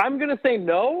 I'm going to say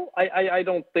no. I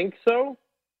don't think so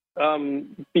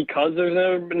because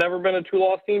there's never been a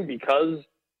 2-loss team, because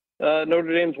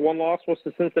Notre Dame's 1 loss was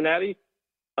to Cincinnati,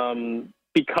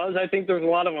 because I think there's a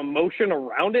lot of emotion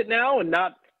around it now and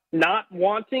not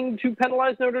wanting to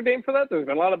penalize Notre Dame for that. There's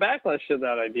been a lot of backlash to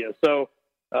that idea. So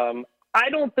I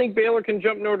don't think Baylor can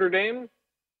jump Notre Dame,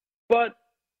 but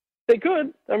they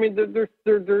could. I mean,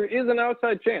 there is an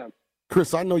outside chance.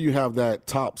 Chris, I know you have that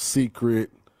top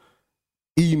secret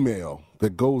email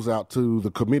that goes out to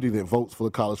the committee that votes for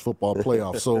the college football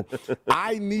playoff. So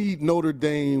I need Notre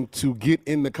Dame to get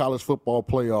in the college football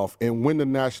playoff and win the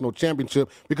national championship,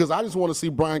 because I just want to see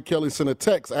Brian Kelly send a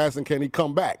text asking, can he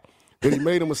come back? That he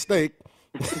made a mistake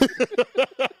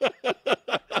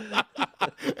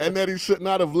and that he should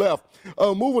not have left.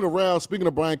 Moving around, speaking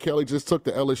of Brian Kelly, just took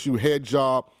the LSU head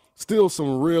job. Still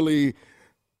some really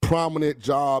prominent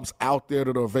jobs out there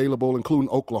that are available, including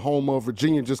Oklahoma.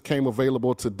 Virginia just came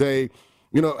available today.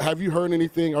 You know, have you heard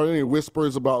anything or any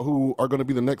whispers about who are going to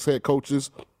be the next head coaches?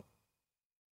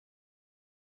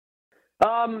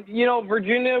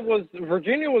 Virginia was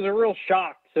a real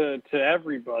shock to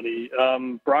everybody.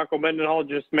 Bronco Mendenhall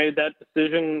just made that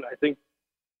decision, I think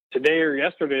today or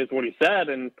yesterday is what he said,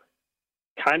 and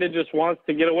kind of just wants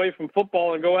to get away from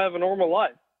football and go have a normal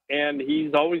life. And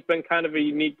he's always been kind of a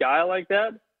unique guy like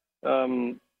that.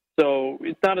 So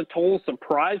it's not a total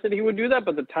surprise that he would do that,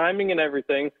 but the timing and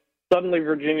everything, suddenly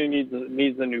Virginia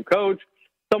needs a new coach.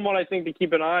 Someone I think to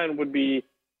keep an eye on would be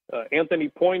Anthony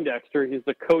Poindexter. He's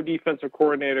the co-defensive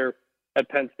coordinator at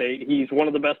Penn State. He's one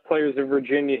of the best players in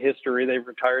Virginia history. They've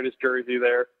retired his jersey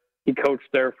there. He coached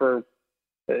there for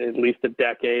at least a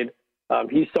decade.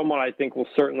 He's someone I think will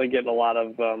certainly get a lot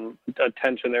of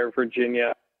attention there in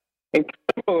Virginia. And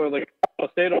like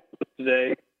Ohio State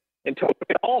today, and Tony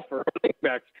Alford, running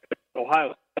backs in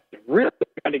Ohio State, really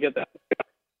trying to get that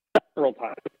several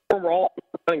times. Former all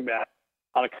running back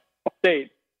out of Ohio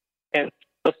State, and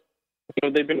just,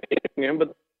 they've been hitting him,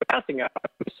 but passing out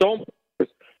so much.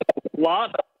 There's a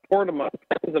lot of support among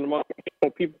fans and among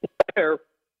people there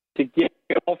to get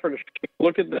Alford to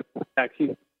look at the backs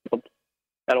he's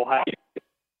at Ohio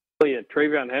State,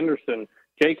 Travion Henderson,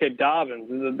 J.K.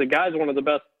 Dobbins. The guy's one of the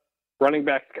best running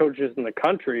backs coaches in the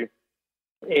country,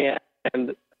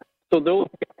 and so they'll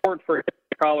support for his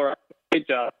Colorado State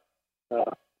job.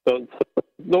 So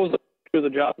those are two of the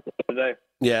jobs today.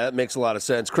 Yeah, that makes a lot of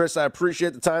sense. Chris, I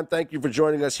appreciate the time. Thank you for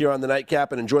joining us here on the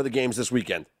Nightcap, and enjoy the games this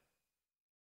weekend.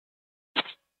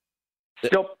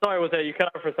 Nope, sorry about that. You cut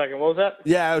out for a second. What was that?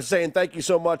 Yeah, I was saying thank you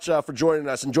so much for joining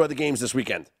us. Enjoy the games this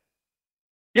weekend.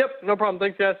 Yep, no problem.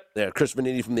 Thanks, guys. Yeah, Chris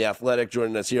Vannini from The Athletic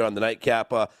joining us here on the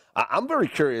Nightcap. I'm very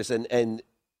curious, and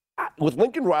with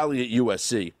Lincoln Riley at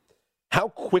USC, how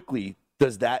quickly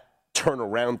does that turn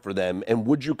around for them, and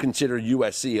would you consider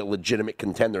USC a legitimate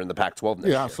contender in the Pac-12 next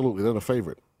year? Yeah, absolutely. They're the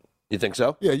favorite. You think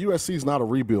so? Yeah, USC's not a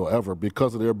rebuild ever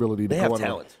because of their ability to go have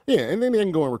talent. Yeah, and then they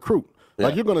can go and recruit. Yeah.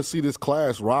 Like, you're going to see this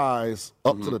class rise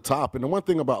up to the top. And the one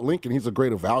thing about Lincoln, he's a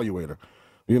great evaluator.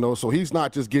 So he's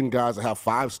not just getting guys that have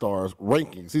 5 stars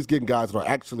rankings. He's getting guys that are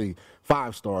actually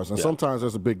 5 stars. And sometimes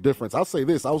there's a big difference. I'll say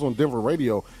this. I was on Denver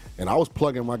radio, and I was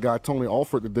plugging my guy Tony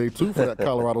Alford today, too, for that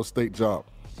Colorado State job.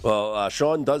 Well,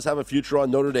 Sean does have a future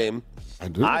on Notre Dame. I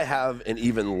do. I have an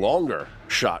even longer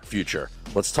shot future.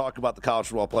 Let's talk about the college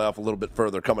football playoff a little bit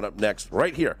further coming up next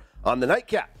right here on the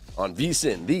Nightcap on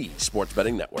VSiN, the Sports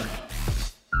Betting Network.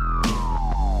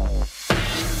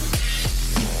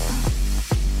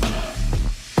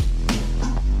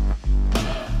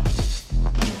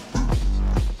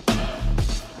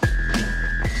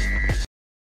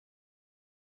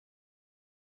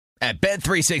 At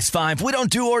Bet365, we don't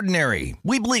do ordinary.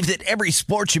 We believe that every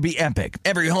sport should be epic.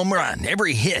 Every home run,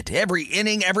 every hit, every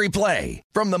inning, every play.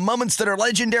 From the moments that are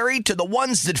legendary to the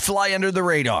ones that fly under the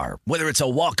radar. Whether it's a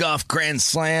walk-off grand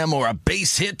slam or a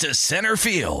base hit to center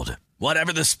field.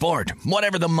 Whatever the sport,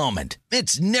 whatever the moment.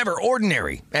 It's never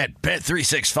ordinary at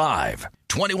Bet365.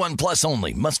 21 plus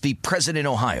only. Must be present in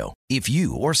Ohio. If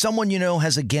you or someone you know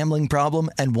has a gambling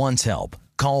problem and wants help,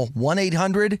 call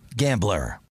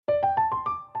 1-800-GAMBLER.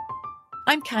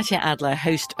 I'm Katya Adler,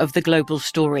 host of The Global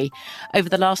Story. Over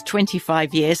the last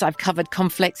 25 years, I've covered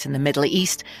conflicts in the Middle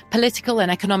East, political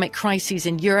and economic crises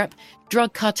in Europe,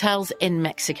 drug cartels in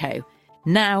Mexico.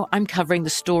 Now I'm covering the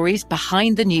stories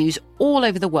behind the news all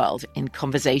over the world in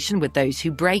conversation with those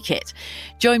who break it.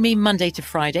 Join me Monday to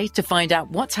Friday to find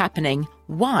out what's happening,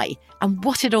 why, and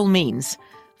what it all means.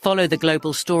 Follow The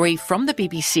Global Story from the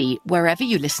BBC wherever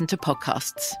you listen to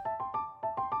podcasts.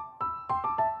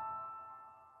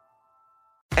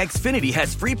 Xfinity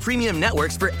has free premium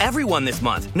networks for everyone this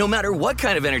month, no matter what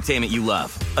kind of entertainment you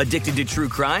love. Addicted to true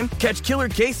crime? Catch killer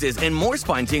cases and more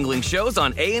spine-tingling shows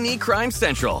on A&E Crime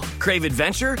Central. Crave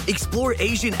adventure? Explore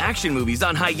Asian action movies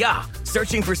on Hi-YAH.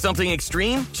 Searching for something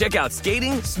extreme? Check out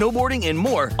skating, snowboarding, and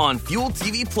more on Fuel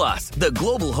TV Plus, the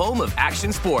global home of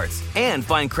action sports. And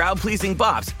find crowd-pleasing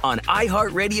bops on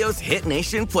iHeartRadio's Hit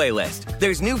Nation playlist.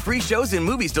 There's new free shows and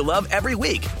movies to love every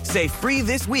week. Say free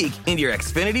this week in your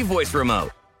Xfinity voice remote.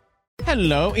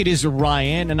 Hello, it is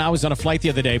Ryan, and I was on a flight the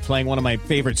other day playing one of my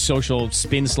favorite social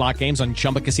spin slot games on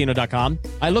ChumbaCasino.com.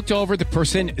 I looked over at the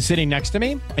person sitting next to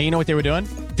me, and you know what they were doing?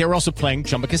 They were also playing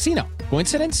Chumba Casino.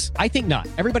 Coincidence? I think not.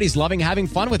 Everybody's loving having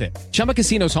fun with it. Chumba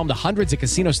Casino is home to hundreds of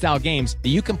casino-style games that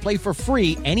you can play for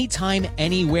free anytime,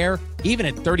 anywhere, even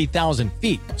at 30,000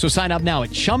 feet. So sign up now at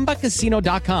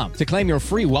ChumbaCasino.com to claim your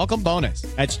free welcome bonus.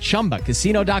 That's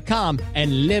ChumbaCasino.com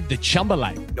and live the Chumba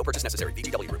life. No purchase necessary.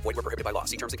 VGW. Void where prohibited by law.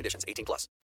 See terms and conditions. 18+.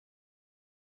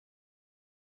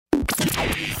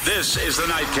 This is the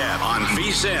Nightcap on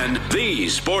VSiN, the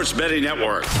Sports Betting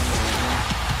Network.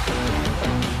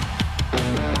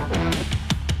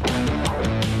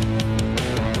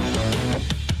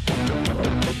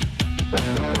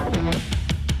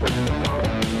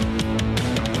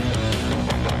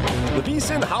 The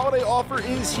VSiN holiday offer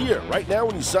is here. Right now,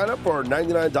 when you sign up for our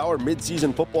 $99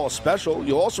 mid-season football special,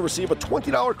 you'll also receive a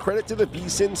 $20 credit to the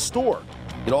VSiN store.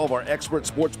 Get all of our expert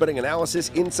sports betting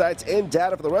analysis, insights, and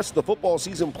data for the rest of the football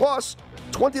season, plus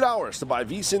 $20 to buy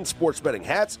VSiN sports betting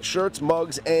hats, shirts,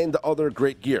 mugs, and other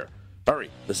great gear.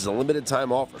 Hurry, this is a limited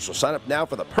time offer, so sign up now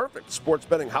for the perfect sports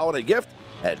betting holiday gift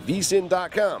at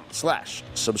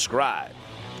vsin.com/subscribe.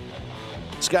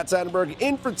 Scott Seidenberg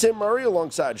in for Tim Murray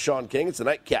alongside Sean King. It's the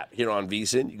Nightcap here on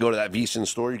VSiN. You go to that VSiN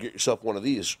store, you get yourself one of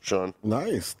these, Sean.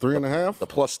 Nice. 3.5? The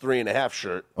plus 3.5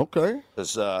 shirt. Okay.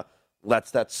 Because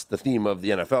that's the theme of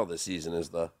the NFL this season is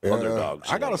the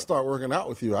underdogs. I got to start working out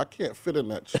with you. I can't fit in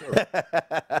that shirt.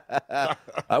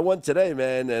 I won today,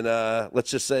 man, and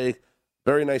let's just say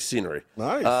very nice scenery.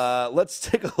 Nice. Let's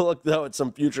take a look, though, at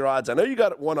some future odds. I know you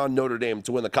got one on Notre Dame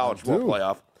to win the college football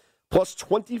playoff. Plus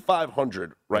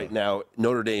 2,500 right now.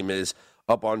 Notre Dame is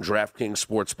up on DraftKings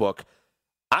Sportsbook.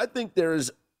 I think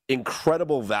there's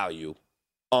incredible value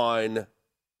on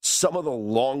some of the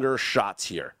longer shots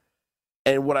here.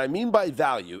 And what I mean by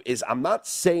value is I'm not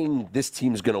saying this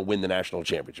team's going to win the national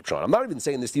championship, Sean. I'm not even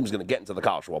saying this team's going to get into the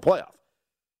college football playoff.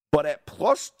 But at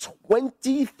plus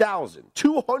 20,000,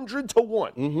 200 to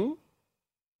 1,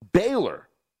 Baylor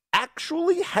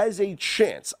actually has a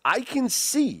chance. I can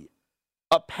see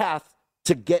a path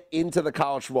to get into the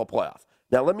college football playoff.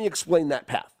 Now, let me explain that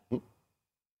path.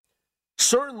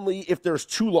 Certainly, if there's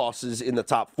 2 losses in the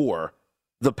top 4,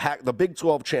 the Big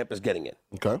 12 champ is getting in.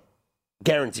 Okay.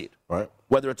 Guaranteed. Right.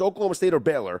 Whether it's Oklahoma State or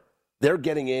Baylor, they're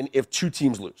getting in if 2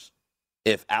 teams lose.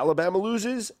 If Alabama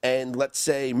loses and, let's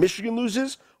say, Michigan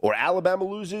loses, or Alabama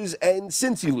loses and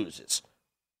Cincy loses,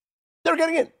 they're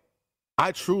getting in.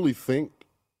 I truly think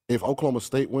if Oklahoma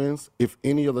State wins, if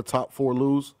any of the top 4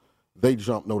 lose, they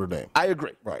jump Notre Dame. I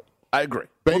agree. Right. I agree.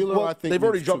 Baylor, I think they've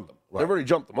already jumped them. Right. They've already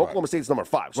jumped them. Right. Oklahoma State's number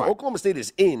 5. So Right. Oklahoma State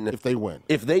is in if they win.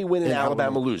 If they win and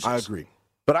Alabama loses. I agree.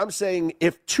 But I'm saying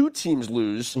if 2 teams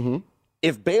lose,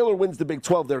 if Baylor wins the Big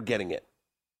 12, they're getting it.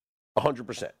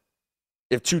 100%.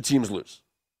 If 2 teams lose.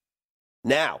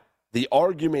 Now, the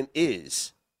argument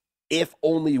is if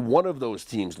only one of those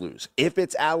teams lose. If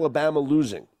it's Alabama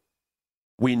losing,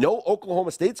 we know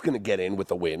Oklahoma State's going to get in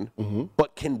with a win,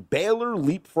 but can Baylor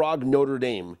leapfrog Notre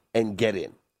Dame and get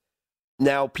in?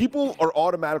 Now, people are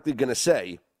automatically going to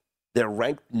say they're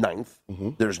ranked 9th.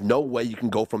 There's no way you can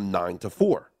go from 9 to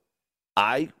 4.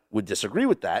 I would disagree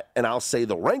with that, and I'll say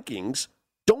the rankings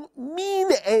don't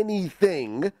mean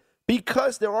anything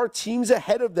because there are teams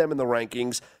ahead of them in the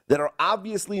rankings that are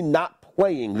obviously not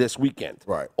playing this weekend.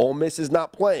 Right. Ole Miss is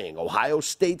not playing. Ohio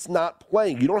State's not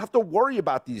playing. You don't have to worry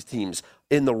about these teams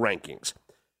in the rankings.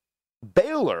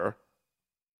 Baylor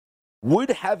would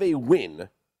have a win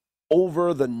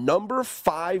over the number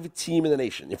 5 team in the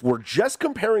nation. If we're just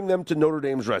comparing them to Notre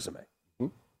Dame's resume,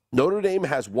 Notre Dame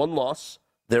has 1 loss.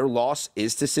 Their loss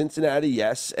is to Cincinnati,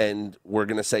 yes, and we're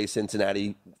going to say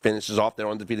Cincinnati finishes off their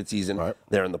undefeated season. Right.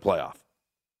 They're in the playoff.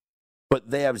 But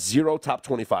they have 0 top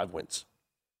 25 wins.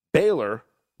 Baylor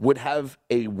would have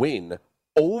a win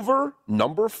over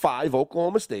number 5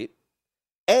 Oklahoma State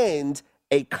and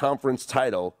a conference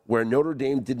title where Notre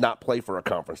Dame did not play for a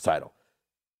conference title.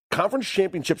 Conference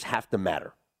championships have to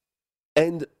matter.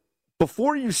 And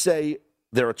before you say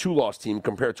they're a 2-loss team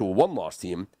compared to a 1-loss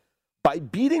team, by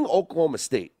beating Oklahoma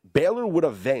State, Baylor would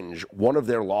avenge one of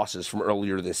their losses from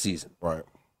earlier this season. Right.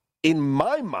 In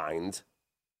my mind,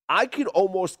 I could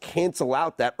almost cancel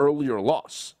out that earlier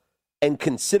loss and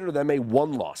consider them a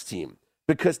 1-loss team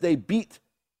because they beat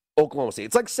Oklahoma State.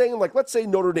 It's like saying, let's say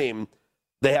Notre Dame,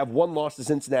 they have 1 loss to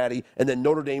Cincinnati, and then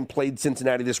Notre Dame played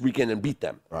Cincinnati this weekend and beat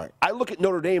them. Right. I look at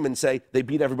Notre Dame and say they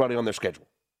beat everybody on their schedule.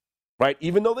 Right?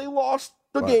 Even though they lost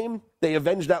the game, they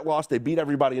avenged that loss. They beat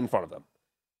everybody in front of them.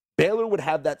 Baylor would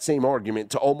have that same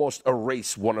argument to almost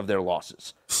erase one of their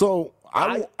losses. So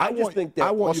I just think that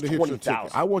I want you to hit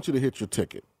 20,000. I want you to hit your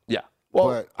ticket. Yeah. Well,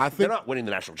 but I think they're not winning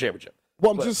the national championship.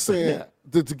 Well, I'm just saying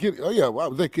to get. Oh yeah,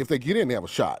 well, if they get in, they have a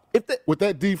shot. With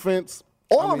that defense,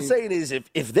 I'm saying is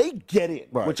if they get in,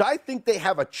 which I think they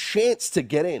have a chance to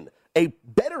get in, a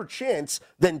better chance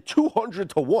than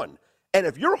 200-1. And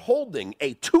if you're holding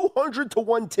a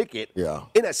 200-1 ticket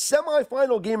in a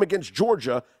semifinal game against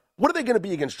Georgia, what are they going to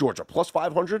be against Georgia? Plus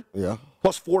 500? Yeah.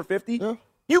 Plus 450? Yeah.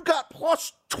 You got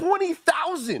plus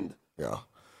 20,000. Yeah.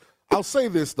 I'll say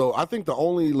this, though. I think the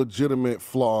only legitimate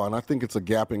flaw, and I think it's a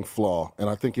gapping flaw, and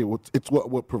I think it's what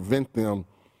would prevent them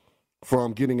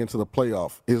from getting into the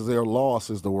playoff, is their loss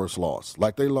is the worst loss.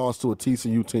 Like, they lost to a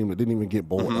TCU team that didn't even get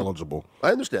bowl eligible.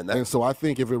 I understand that. And so I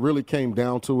think if it really came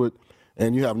down to it,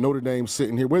 and you have Notre Dame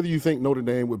sitting here, whether you think Notre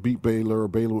Dame would beat Baylor or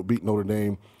Baylor would beat Notre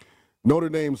Dame, Notre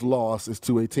Dame's loss is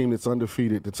to a team that's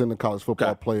undefeated, that's in the college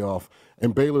football playoff,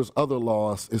 and Baylor's other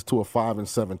loss is to a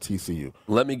 5-7 TCU.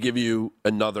 Let me give you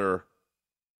another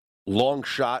long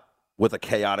shot with a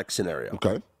chaotic scenario.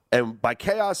 Okay. And by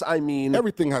chaos, I mean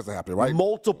everything has to happen, right?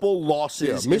 Multiple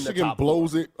losses. Yeah, Michigan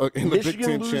blows it in the Big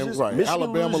Ten championship. Right.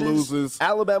 Alabama loses.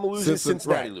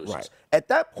 Cincinnati loses. Right. At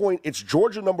that point, it's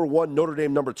Georgia number 1, Notre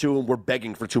Dame number 2, and we're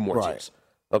begging for 2 more teams.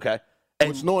 Okay? And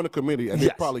it's knowing the committee, and they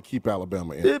probably keep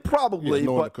Alabama in. Probably.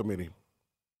 Knowing the committee.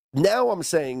 Now I'm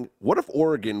saying, what if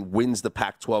Oregon wins the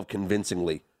Pac-12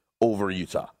 convincingly over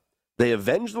Utah? They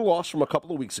avenged the loss from a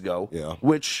couple of weeks ago,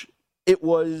 which it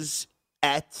was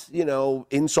at,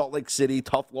 in Salt Lake City,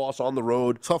 tough loss on the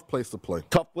road. Tough place to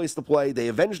play. They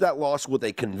avenged that loss with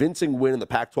a convincing win in the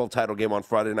Pac-12 title game on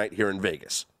Friday night here in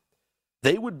Vegas.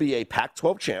 They would be a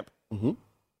Pac-12 champ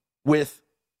with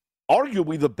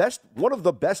arguably one of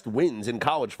the best wins in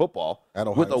college football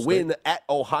with a win at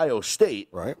Ohio State.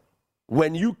 Right.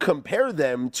 When you compare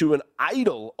them to an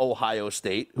idle Ohio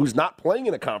State who's not playing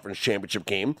in a conference championship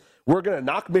game, we're going to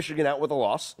knock Michigan out with a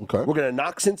loss. Okay. We're going to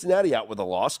knock Cincinnati out with a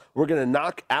loss. We're going to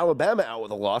knock Alabama out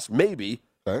with a loss, maybe.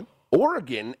 Okay.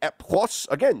 Oregon at plus,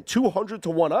 again,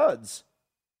 200-1 odds,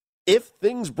 if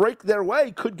things break their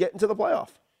way, could get into the playoff.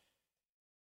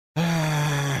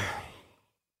 I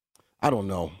don't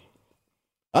know.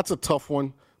 That's a tough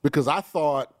one because I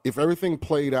thought if everything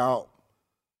played out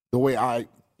the way I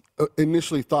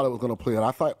initially thought it was going to play out,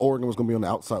 I thought Oregon was going to be on the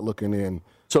outside looking in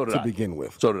to begin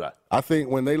with. So did I. I think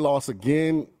when they lost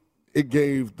again, it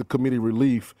gave the committee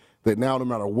relief that now no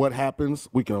matter what happens,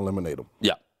 we can eliminate them.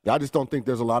 Yeah. I just don't think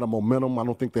there's a lot of momentum. I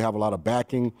don't think they have a lot of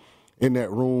backing in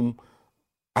that room.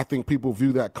 I think people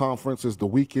view that conference as the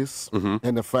weakest,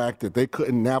 and the fact that they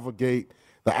couldn't navigate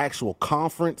the actual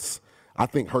conference, I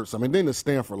think hurts them. And then the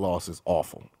Stanford loss is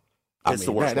awful. It's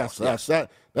the worst loss.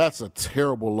 That's a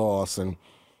terrible loss. And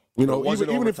it wasn't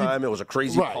overtime. It was a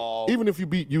crazy call. Even if you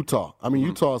beat Utah. I mean,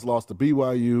 Utah's lost to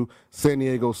BYU, San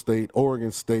Diego State,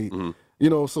 Oregon State.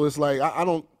 So it's like I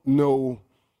don't know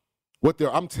what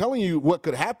they're – I'm telling you what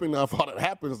could happen if all that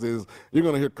happens is you're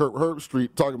going to hear Kirk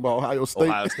Herbstreit talking about Ohio State.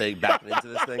 Ohio State backing into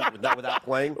this thing without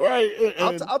playing. Right.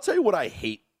 I'll tell you what I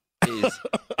hate is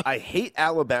I hate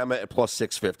Alabama at plus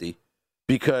 650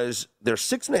 because they're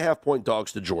 6.5-point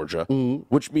dogs to Georgia,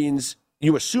 which means –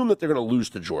 you assume that they're going to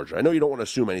lose to Georgia. I know you don't want to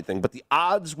assume anything, but the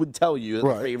odds would tell you that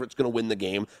the favorite's going to win the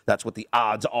game. That's what the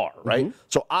odds are, right?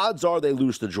 So odds are they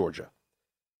lose to Georgia.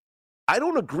 I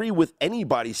don't agree with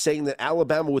anybody saying that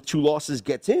Alabama with 2 losses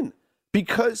gets in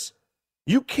because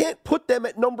you can't put them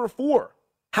at number 4.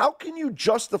 How can you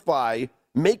justify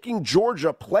making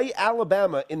Georgia play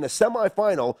Alabama in the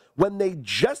semifinal when they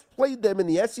just played them in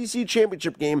the SEC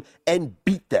championship game and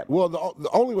beat them? Well, the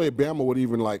only way Bama would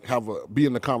even be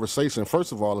in the conversation,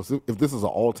 first of all, is if this is an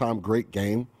all-time great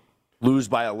game. Lose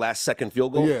by a last-second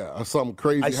field goal? Yeah, or something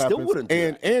crazy happens. I still wouldn't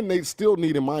do that. And they still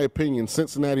need, in my opinion,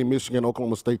 Cincinnati, Michigan,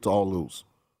 Oklahoma State to all lose.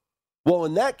 Well,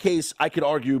 in that case, I could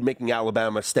argue making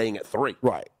Alabama staying at 3.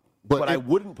 Right. But I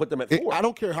wouldn't put them at 4. I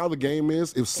don't care how the game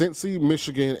is. If Cincy,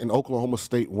 Michigan, and Oklahoma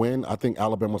State win, I think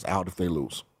Alabama's out if they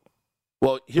lose.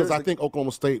 Well, because I think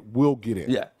Oklahoma State will get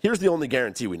in. Yeah. Here's the only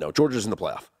guarantee we know. Georgia's in the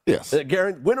playoff. Yes.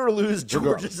 Win or lose,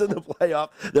 Georgia's in the playoff.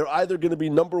 They're either going to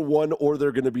be number 1 or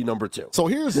they're going to be number 2. So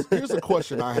here's a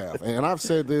question I have, and I've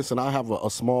said this, and I have a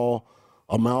small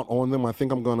amount on them. I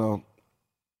think I'm gonna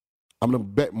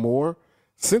bet more.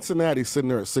 Cincinnati's sitting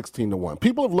there at 16-1.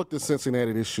 People have looked at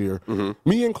Cincinnati this year,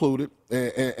 me included,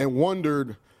 and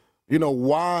wondered,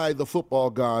 why the football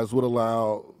guys would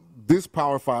allow this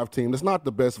Power 5 team, that's not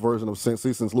the best version of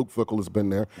Cincy since Luke Fickell has been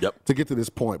there, to get to this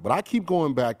point. But I keep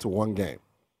going back to one game.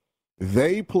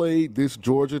 They played this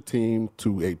Georgia team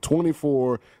to a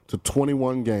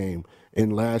 24-21 game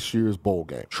in last year's bowl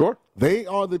game. Sure. They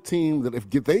are the team that if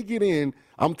they get in,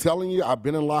 I'm telling you, I've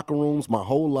been in locker rooms my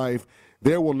whole life,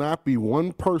 there will not be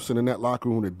one person in that locker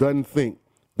room that doesn't think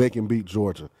they can beat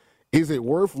Georgia. Is it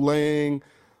worth laying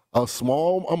a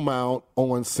small amount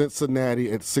on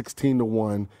Cincinnati at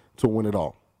 16-1 to win it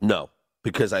all? No,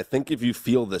 because I think if you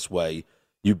feel this way,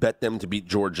 you bet them to beat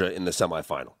Georgia in the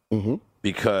semifinal. Mm-hmm.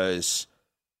 Because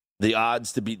the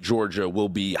odds to beat Georgia will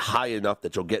be high enough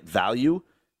that you'll get value,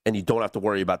 and you don't have to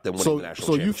worry about them winning the national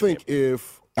championship. So you think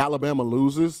if Alabama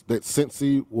loses, that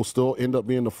Cincy will still end up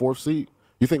being the 4th seed?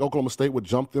 You think Oklahoma State would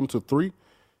jump them to 3?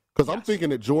 Because I'm thinking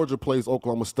that Georgia plays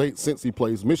Oklahoma State, Cincy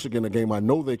plays Michigan, a game I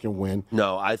know they can win.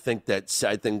 No, I think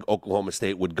Oklahoma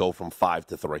State would go from 5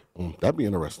 to 3. That'd be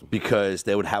interesting. Because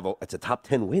they would have it's a top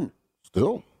 10 win.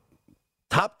 Still.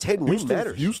 Top 10 win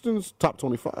matters. Houston's top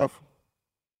 25.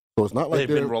 So it's not like they've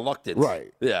been reluctant.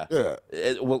 Right. Yeah.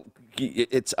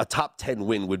 It's a top 10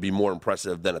 win would be more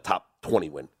impressive than a top 20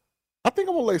 win. I think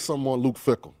I'm going to lay something on Luke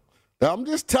Fickell. Now, I'm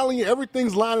just telling you,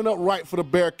 everything's lining up right for the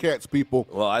Bearcats, people.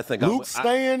 Well, I think Luke's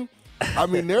staying.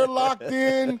 They're locked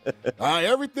in.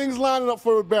 Everything's lining up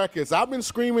for the Bearcats. I've been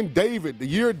screaming David, the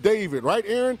year David, right,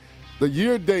 Aaron? The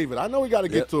year David. I know we got to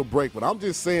get to a break, but I'm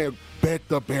just saying, bet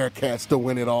the Bearcats to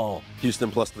win it all. Houston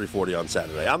plus 340 on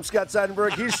Saturday. I'm Scott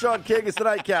Seidenberg. He's Sean King. It's the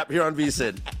Nightcap here on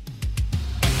VSiN.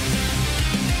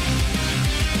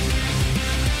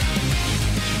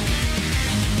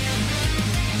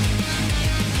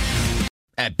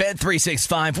 At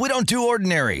Bet365, we don't do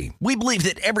ordinary. We believe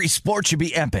that every sport should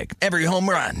be epic. Every home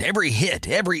run, every hit,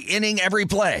 every inning, every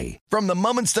play. From the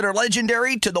moments that are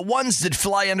legendary to the ones that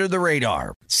fly under the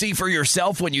radar. See for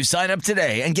yourself when you sign up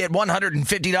today and get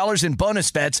 $150 in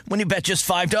bonus bets when you bet just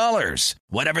 $5.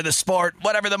 Whatever the sport,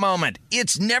 whatever the moment,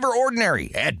 it's never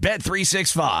ordinary at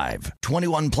Bet365.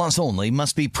 21 plus only.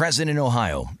 Must be present in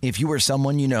Ohio. If you or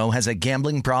someone you know has a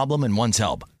gambling problem and wants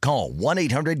help, call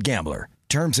 1-800-GAMBLER.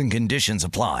 Terms and conditions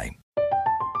apply.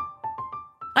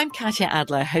 I'm Katya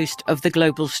Adler, host of The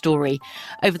Global Story.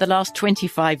 Over the last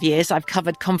 25 years, I've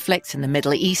covered conflicts in the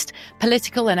Middle East,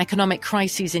 political and economic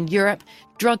crises in Europe,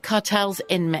 drug cartels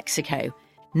in Mexico.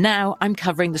 Now I'm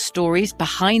covering the stories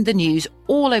behind the news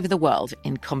all over the world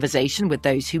in conversation with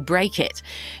those who break it.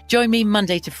 Join me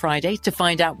Monday to Friday to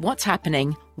find out what's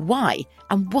happening, why,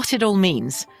 and what it all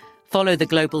means. Follow The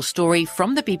Global Story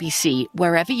from the BBC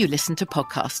wherever you listen to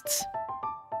podcasts.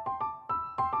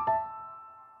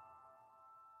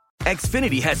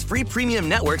 Xfinity has free premium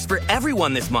networks for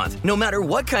everyone this month, no matter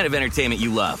what kind of entertainment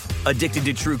you love. Addicted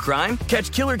to true crime?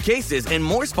 Catch killer cases and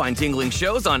more spine-tingling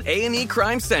shows on A&E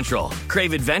Crime Central.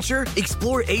 Crave adventure?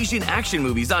 Explore Asian action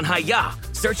movies on Hi-YAH.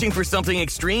 Searching for something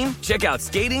extreme? Check out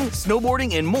skating,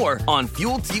 snowboarding, and more on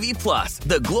Fuel TV Plus,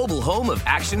 the global home of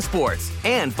action sports.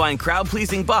 And find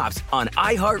crowd-pleasing bops on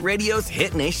iHeartRadio's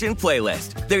Hit Nation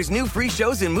playlist. There's new free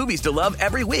shows and movies to love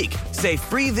every week. Say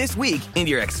free this week in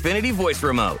your Xfinity voice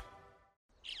remote.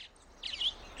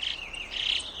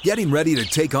 Getting ready to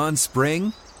take on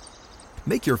spring?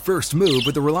 Make your first move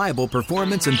with the reliable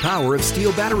performance and power of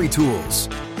Steel battery tools.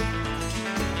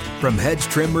 From hedge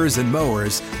trimmers and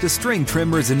mowers to string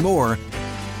trimmers and more,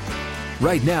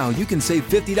 right now you can save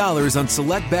 $50 on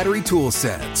select battery tool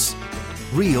sets.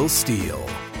 Real Steel.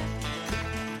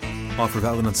 Offer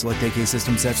valid on select AK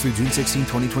system sets through June 16,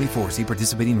 2024. See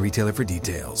participating retailer for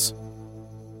details.